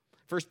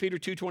 1 Peter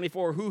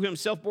 2:24, who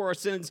himself bore our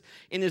sins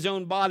in his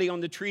own body on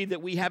the tree,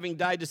 that we, having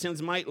died to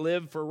sins, might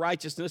live for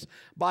righteousness,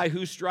 by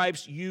whose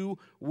stripes you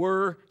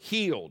were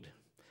healed.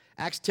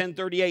 Acts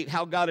 10:38,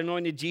 how God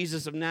anointed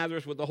Jesus of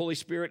Nazareth with the Holy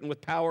Spirit and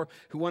with power,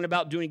 who went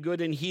about doing good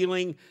and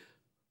healing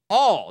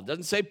all.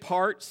 Doesn't say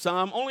part,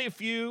 some, only a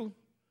few.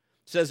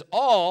 It says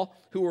all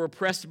who were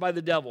oppressed by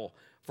the devil,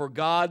 for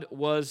God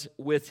was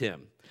with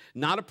him.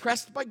 Not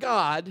oppressed by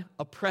God,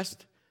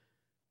 oppressed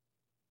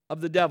of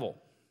the devil.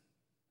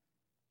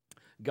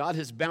 God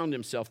has bound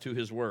himself to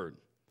his word.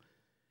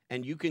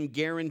 And you can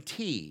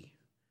guarantee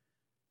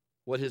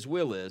what his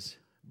will is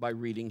by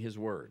reading his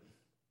word.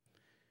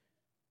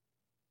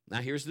 Now,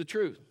 here's the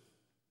truth.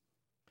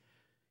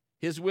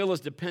 His will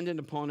is dependent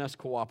upon us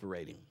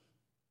cooperating.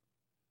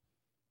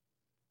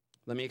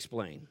 Let me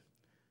explain.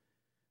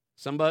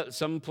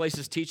 Some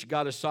places teach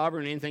God is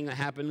sovereign. Anything that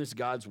happens is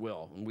God's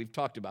will, and we've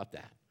talked about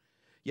that.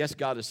 Yes,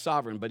 God is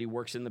sovereign, but he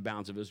works in the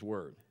bounds of his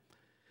word.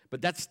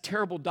 But that's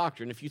terrible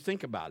doctrine if you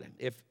think about it.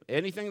 If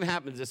anything that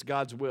happens is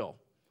God's will.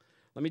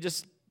 Let me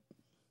just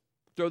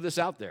throw this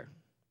out there.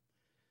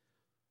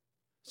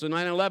 So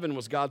 9/11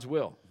 was God's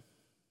will.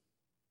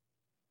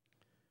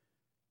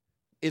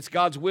 It's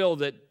God's will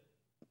that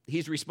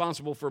he's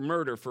responsible for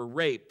murder, for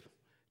rape,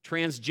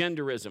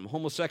 transgenderism,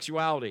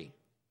 homosexuality.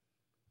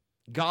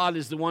 God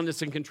is the one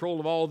that's in control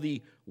of all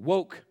the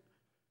woke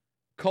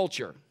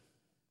culture.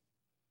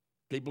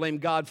 They blame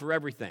God for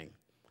everything.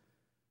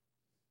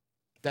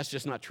 That's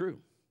just not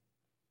true.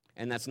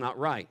 And that's not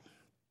right.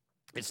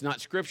 It's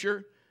not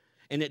scripture,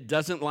 and it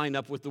doesn't line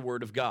up with the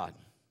word of God.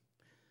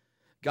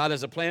 God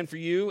has a plan for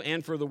you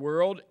and for the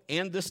world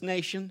and this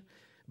nation,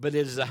 but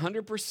it is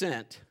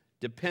 100%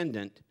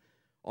 dependent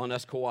on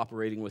us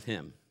cooperating with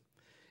him.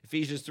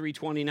 Ephesians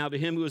 3:20, now to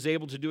him who is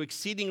able to do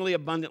exceedingly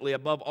abundantly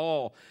above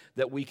all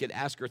that we could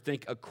ask or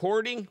think,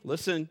 according,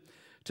 listen,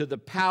 to the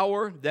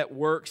power that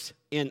works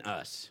in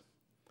us.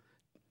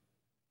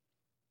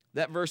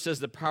 That verse says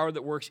the power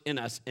that works in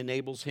us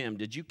enables him.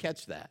 Did you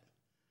catch that?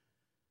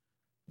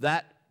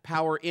 That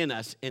power in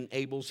us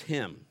enables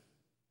him.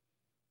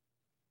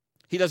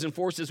 He doesn't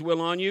force his will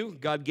on you.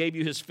 God gave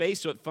you his faith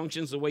so it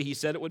functions the way he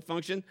said it would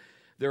function.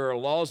 There are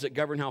laws that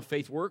govern how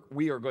faith works.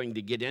 We are going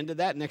to get into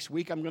that. Next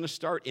week, I'm going to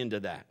start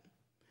into that.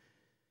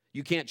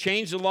 You can't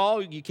change the law.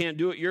 You can't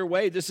do it your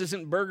way. This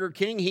isn't Burger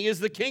King. He is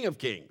the King of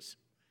Kings.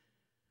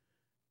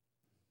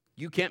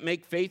 You can't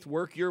make faith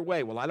work your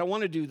way. Well, I don't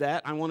want to do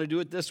that. I want to do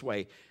it this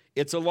way.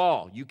 It's a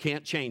law. You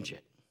can't change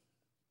it.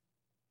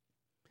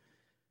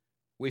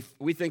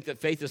 We think that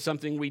faith is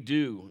something we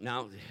do.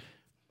 Now,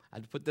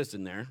 I'd put this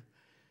in there.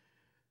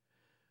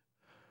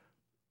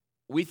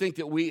 We think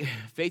that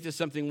faith is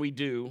something we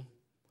do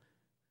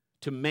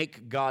to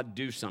make God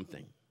do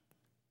something.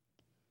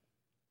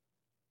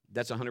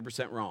 That's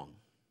 100% wrong.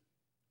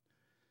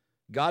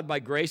 God, by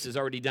grace, has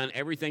already done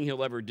everything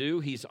he'll ever do.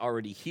 He's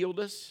already healed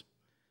us.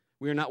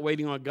 We are not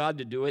waiting on God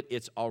to do it.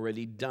 It's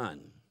already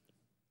done.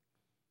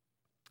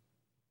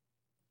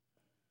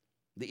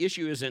 The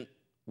issue isn't,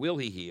 will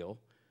he heal?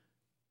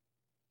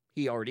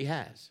 He already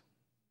has.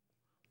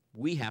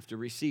 We have to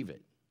receive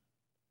it.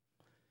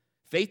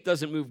 Faith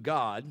doesn't move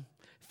God.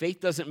 Faith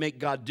doesn't make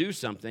God do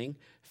something.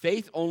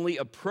 Faith only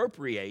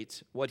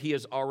appropriates what he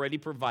has already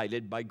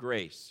provided by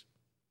grace.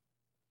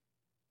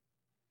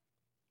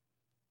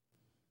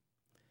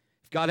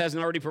 If God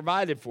hasn't already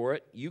provided for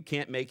it, you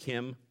can't make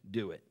him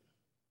do it.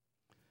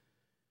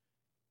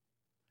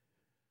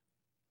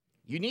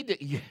 You need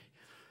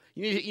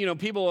to,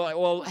 people are like,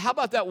 well, how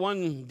about that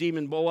one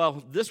demon?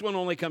 Well, this one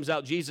only comes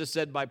out, Jesus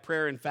said, by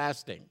prayer and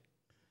fasting.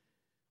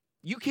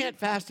 You can't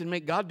fast and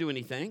make God do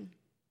anything.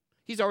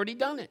 He's already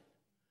done it.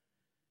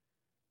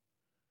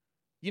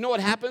 You know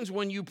what happens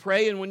when you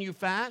pray and when you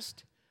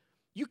fast?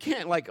 You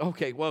can't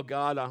okay, well,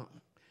 God,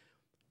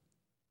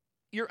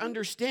 your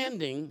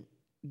understanding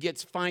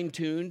gets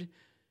fine-tuned,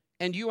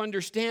 and you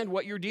understand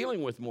what you're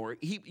dealing with more.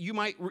 He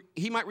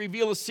might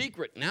reveal a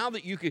secret. Now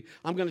that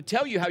I'm going to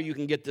tell you how you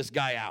can get this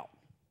guy out.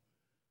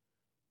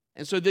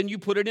 And so then you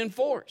put it in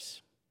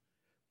force.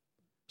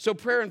 So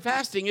prayer and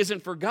fasting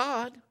isn't for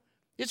God,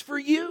 it's for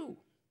you.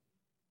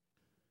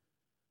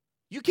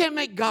 You can't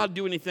make God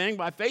do anything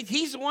by faith.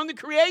 He's the one that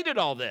created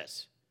all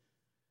this.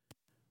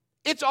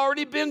 It's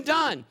already been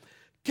done.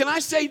 Can I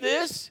say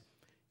this?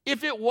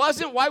 If it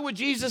wasn't, why would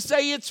Jesus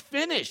say it's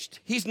finished?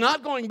 He's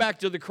not going back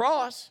to the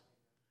cross.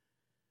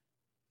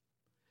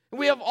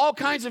 We have all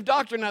kinds of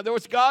doctrine out there.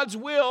 It's God's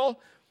will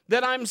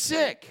that I'm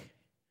sick.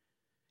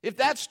 If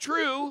that's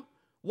true,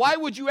 why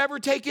would you ever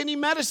take any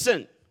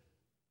medicine?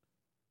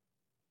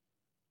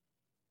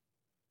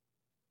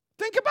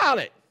 Think about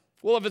it.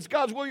 Well, if it's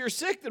God's will you're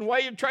sick, then why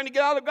are you trying to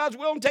get out of God's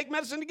will and take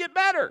medicine to get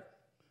better?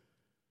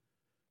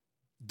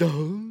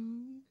 Duh.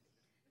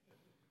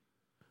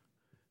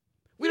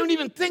 We don't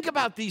even think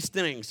about these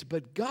things,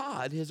 but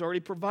God has already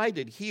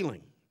provided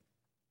healing.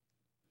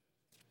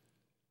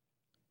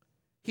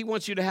 He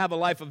wants you to have a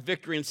life of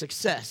victory and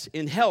success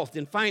in health,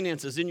 in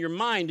finances, in your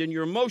mind, in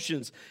your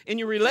emotions, in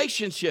your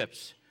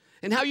relationships,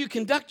 and how you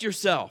conduct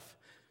yourself.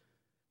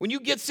 When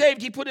you get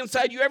saved, he put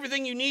inside you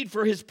everything you need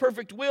for his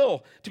perfect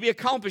will to be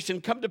accomplished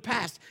and come to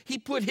pass. He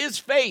put his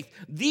faith,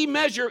 the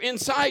measure,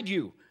 inside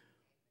you.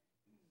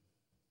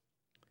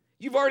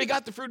 You've already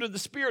got the fruit of the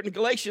Spirit in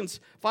Galatians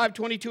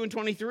 5:22 and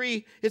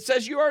 23. It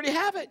says you already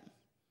have it.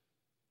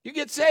 You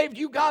get saved,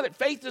 you got it.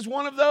 Faith is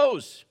one of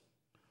those.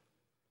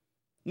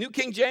 New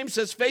King James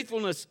says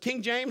faithfulness.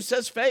 King James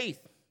says faith.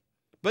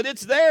 But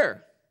it's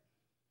there.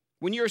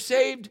 When you're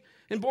saved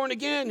and born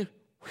again,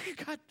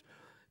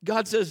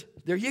 God says,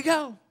 there you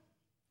go.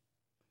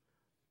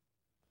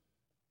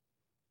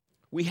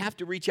 We have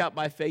to reach out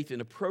by faith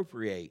and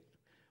appropriate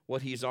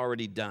what he's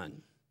already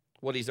done,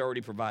 what he's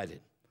already provided.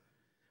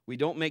 We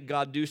don't make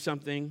God do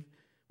something.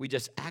 We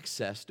just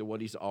access to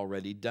what he's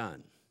already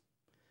done.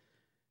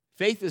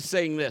 Faith is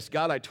saying this: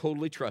 God, I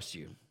totally trust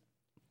you,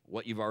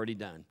 what you've already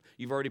done.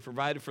 You've already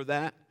provided for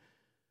that.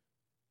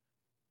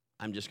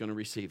 I'm just going to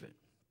receive it.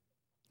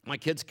 My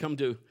kids come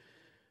to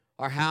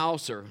our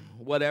house or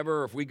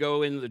whatever, or if we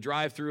go into the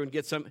drive-thru and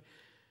get some,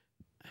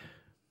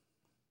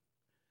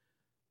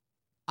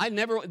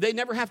 they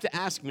never have to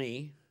ask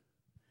me.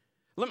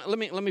 Let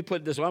me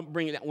put it this way. I'll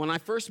bring it out. When I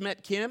first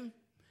met Kim,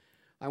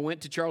 I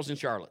went to Charles &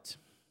 Charlotte's.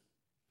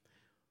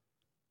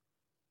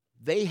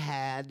 They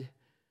had a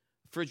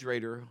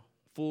refrigerator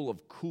full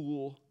of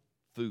cool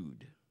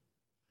food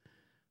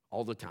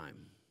all the time.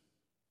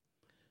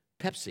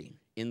 Pepsi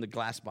in the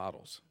glass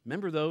bottles.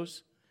 Remember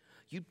those?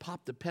 You'd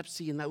pop the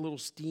Pepsi in that little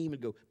steam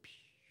and go,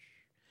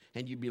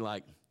 and you'd be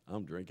like,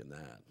 I'm drinking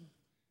that.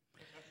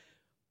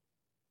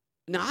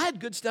 Now, I had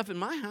good stuff in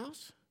my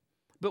house,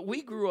 but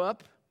we grew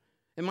up,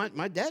 and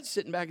my dad's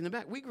sitting back in the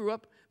back. We grew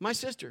up, my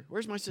sister,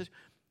 where's my sister?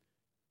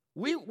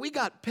 We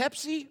got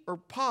Pepsi or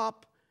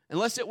pop,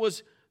 unless it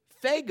was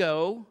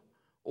Faygo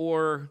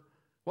or,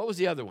 what was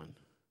the other one?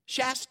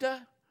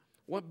 Shasta?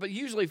 But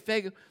usually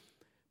Faygo.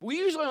 We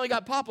usually only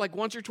got pop like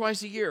once or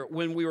twice a year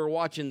when we were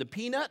watching the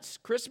Peanuts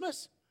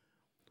Christmas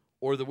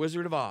or the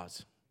Wizard of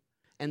Oz.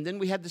 And then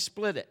we had to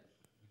split it.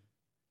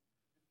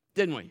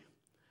 Didn't we?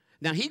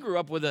 Now, he grew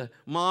up with a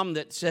mom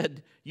that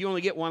said, you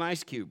only get one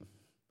ice cube.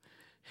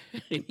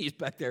 And he's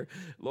back there,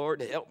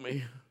 Lord, help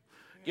me.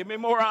 Give me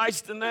more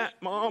ice than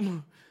that,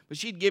 Mom. But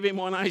she'd give him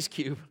one ice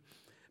cube.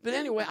 But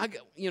anyway,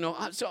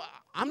 so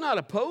I'm not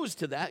opposed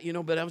to that,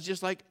 but I was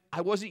just like,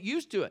 I wasn't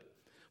used to it.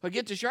 I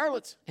get to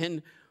Charlotte's,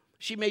 and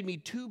she made me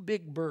 2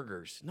 big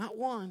burgers, not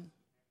one.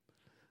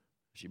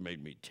 She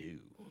made me 2.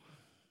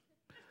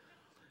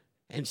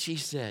 And she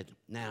said,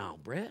 now,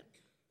 Brett,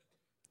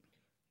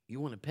 you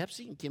want a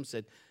Pepsi? And Kim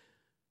said,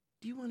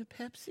 do you want a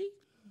Pepsi?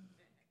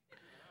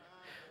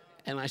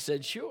 And I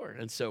said, sure.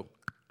 And so,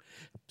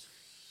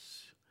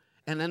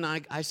 and then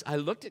I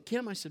looked at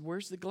Kim. I said,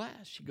 where's the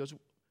glass? She goes,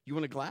 you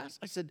want a glass?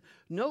 I said,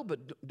 no, but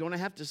don't I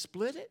have to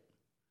split it?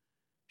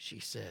 She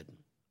said,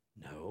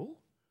 no,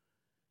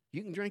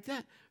 you can drink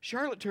that.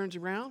 Charlotte turns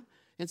around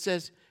and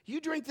says, you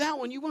drink that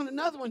one, you want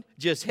another one,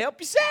 just help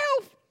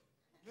yourself.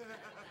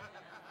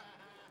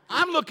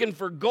 I'm looking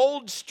for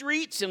gold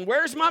streets and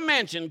where's my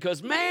mansion?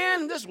 Because,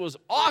 man, this was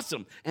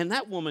awesome. And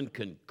that woman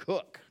can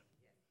cook.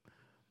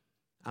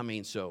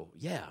 So,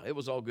 yeah, it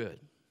was all good.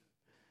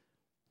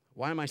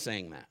 Why am I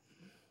saying that?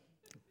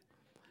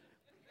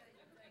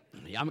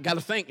 I've got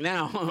to think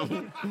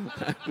now.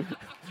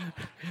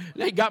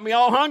 They got me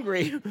all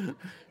hungry.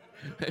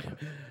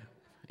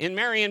 And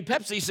Marion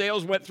Pepsi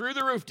sales went through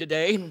the roof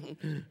today.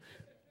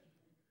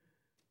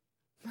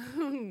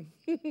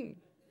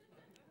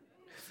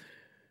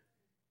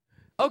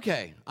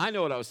 Okay, I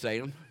know what I was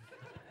saying.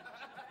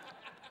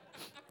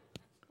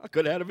 I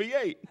could have had a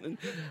V8.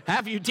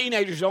 Half of you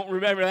teenagers don't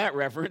remember that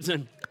reference.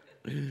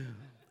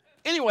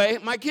 Anyway,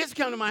 my kids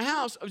come to my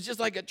house. It was just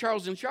like at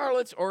Charles and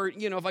Charlotte's, or,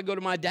 if I go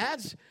to my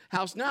dad's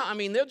house now,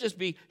 they'll just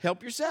be,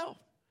 help yourself.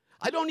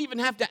 I don't even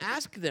have to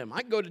ask them.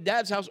 I can go to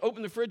Dad's house,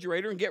 open the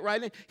refrigerator, and get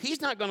right in.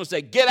 He's not going to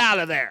say, get out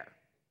of there.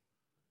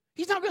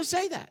 He's not going to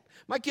say that.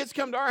 My kids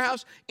come to our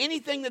house.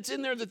 Anything that's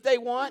in there that they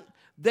want,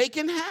 they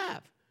can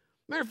have.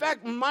 Matter of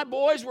fact, when my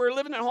boys were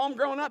living at home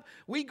growing up,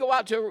 we'd go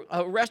out to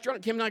a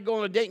restaurant. Kim and I'd go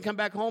on a date and come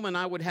back home, and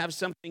I would have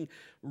something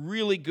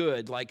really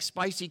good, like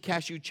spicy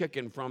cashew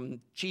chicken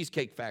from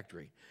Cheesecake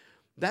Factory.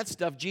 That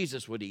stuff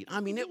Jesus would eat.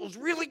 It was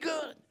really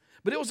good.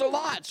 But it was a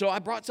lot, so I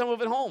brought some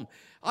of it home.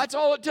 That's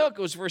all it took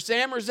was for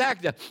Sam or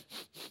Zach to,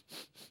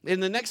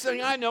 and the next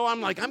thing I know,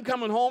 I'm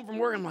coming home from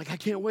work. I'm like, I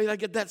can't wait. I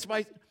get that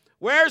spice.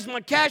 Where's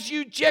my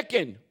cashew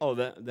chicken? Oh,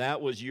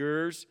 that was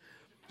yours?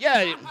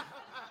 Yeah.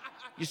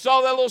 You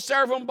saw that little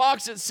styrofoam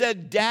box that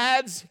said,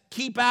 Dads,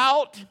 keep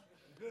out?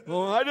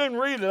 Well, I didn't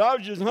read it. I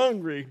was just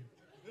hungry.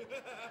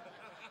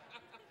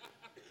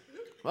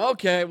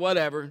 Okay,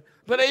 whatever.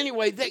 But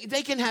anyway,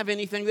 they can have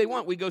anything they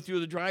want. We go through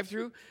the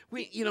drive-thru.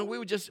 We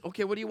would just,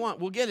 okay, what do you want?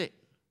 We'll get it.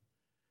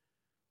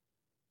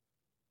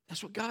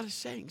 That's what God is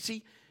saying.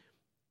 See,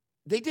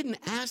 they didn't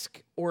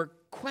ask or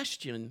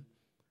question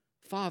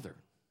Father.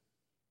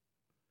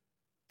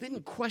 They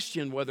didn't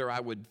question whether I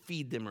would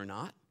feed them or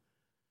not.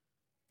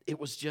 It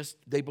was just,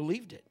 they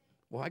believed it.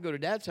 Well, I go to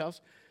Dad's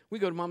house. We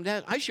go to Mom and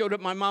Dad. I showed up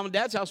at my mom and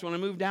dad's house when I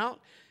moved out.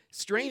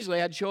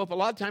 Strangely, I'd show up a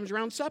lot of times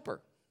around supper.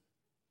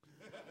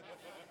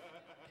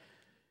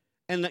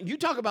 And you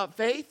talk about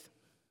faith.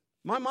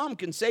 My mom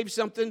can save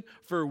something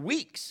for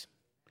weeks.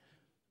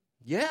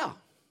 Yeah.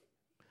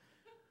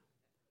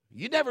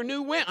 You never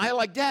knew when. I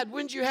like, Dad,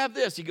 when did you have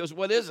this? He goes,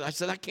 what is it? I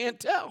said, I can't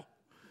tell.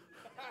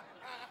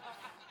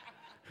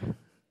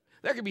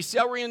 There could be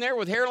celery in there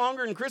with hair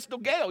longer than Crystal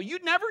Gale.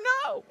 You'd never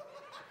know.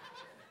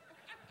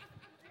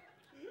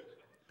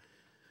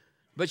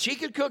 But she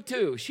could cook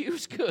too. She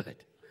was good.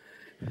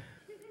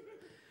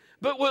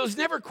 But it was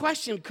never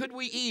questioned, could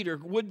we eat or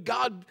would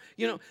God,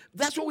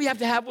 that's what we have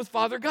to have with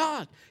Father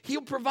God.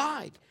 He'll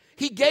provide.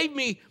 He gave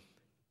me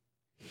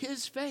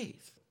his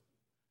faith.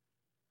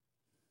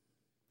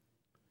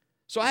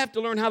 So I have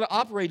to learn how to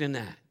operate in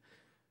that.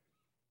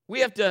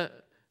 We have to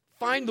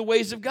find the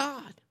ways of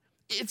God.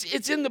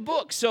 It's in the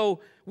book.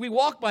 So we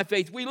walk by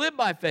faith. We live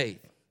by faith.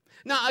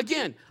 Now,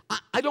 again,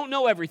 I don't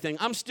know everything.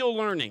 I'm still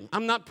learning.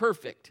 I'm not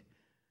perfect.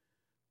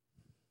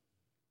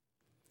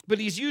 But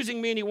he's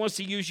using me and he wants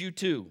to use you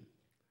too.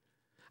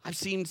 I've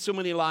seen so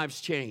many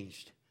lives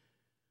changed.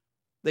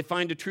 They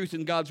find a truth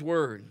in God's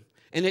word.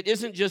 And it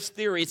isn't just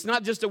theory. It's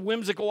not just a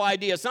whimsical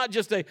idea. It's not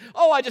just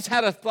I just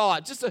had a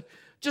thought.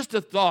 Just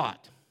a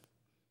thought.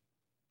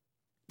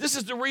 This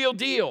is the real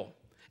deal.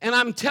 And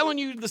I'm telling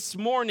you this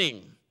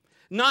morning,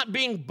 not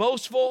being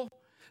boastful,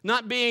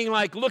 not being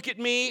like, look at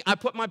me, I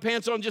put my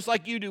pants on just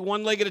like you do,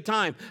 one leg at a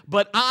time.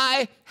 But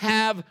I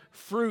have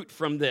fruit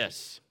from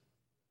this.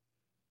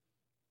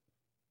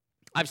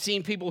 I've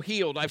seen people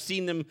healed. I've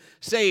seen them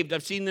saved.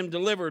 I've seen them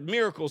delivered.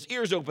 Miracles,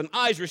 ears open,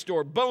 eyes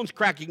restored, bones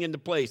cracking into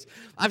place.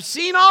 I've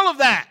seen all of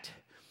that.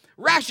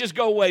 Rashes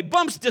go away.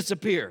 Bumps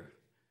disappear.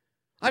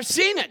 I've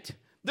seen it.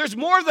 There's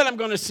more that I'm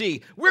going to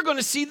see. We're going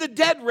to see the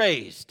dead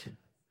raised.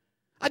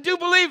 I do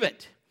believe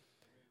it.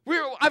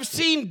 I've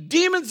seen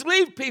demons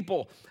leave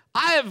people.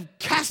 I have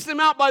cast them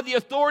out by the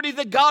authority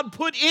that God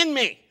put in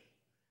me.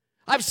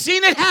 I've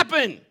seen it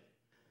happen.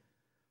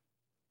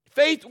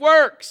 Faith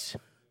works.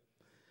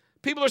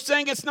 People are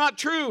saying it's not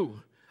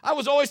true. I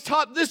was always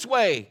taught this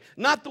way,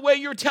 not the way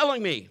you're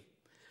telling me.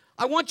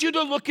 I want you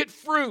to look at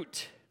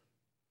fruit.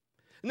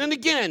 And then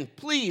again,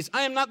 please,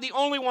 I am not the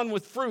only one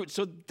with fruit,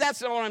 so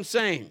that's not what I'm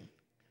saying.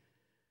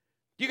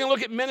 You can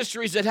look at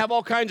ministries that have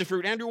all kinds of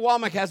fruit. Andrew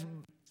Womack has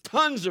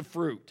tons of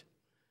fruit.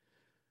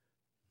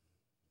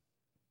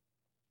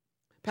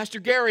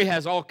 Pastor Gary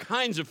has all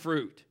kinds of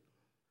fruit.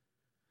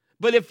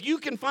 But if you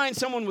can find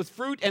someone with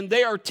fruit and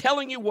they are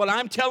telling you what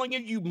I'm telling you,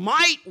 you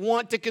might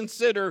want to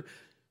consider,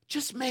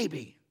 just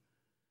maybe,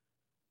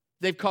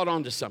 they've caught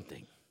on to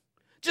something.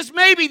 Just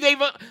maybe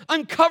they've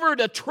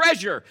uncovered a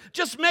treasure.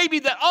 Just maybe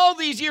that all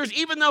these years,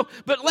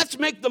 but let's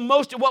make the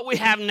most of what we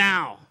have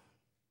now.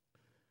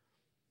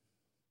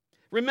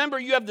 Remember,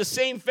 you have the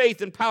same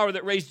faith and power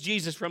that raised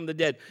Jesus from the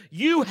dead.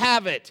 You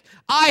have it.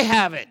 I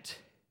have it.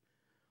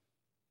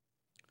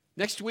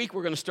 Next week,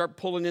 we're going to start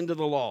pulling into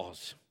the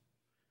laws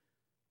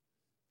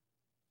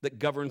that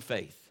govern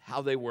faith,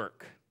 how they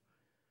work.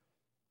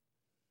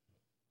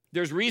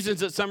 There's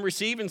reasons that some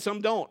receive and some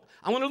don't.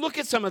 I want to look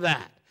at some of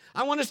that.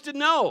 I want us to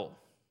know.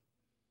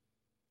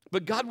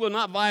 But God will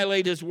not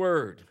violate his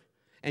word.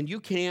 And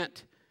you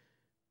can't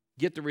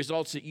get the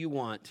results that you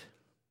want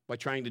by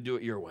trying to do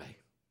it your way.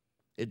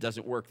 It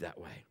doesn't work that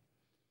way.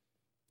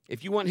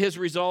 If you want his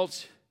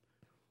results,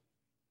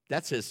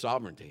 that's his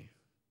sovereignty.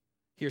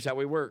 Here's how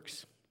he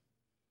works.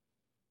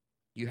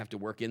 You have to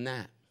work in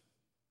that.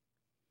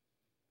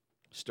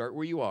 Start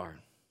where you are.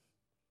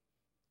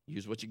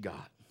 Use what you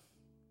got.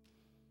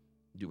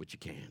 Do what you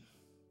can.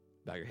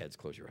 Bow your heads,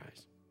 close your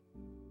eyes.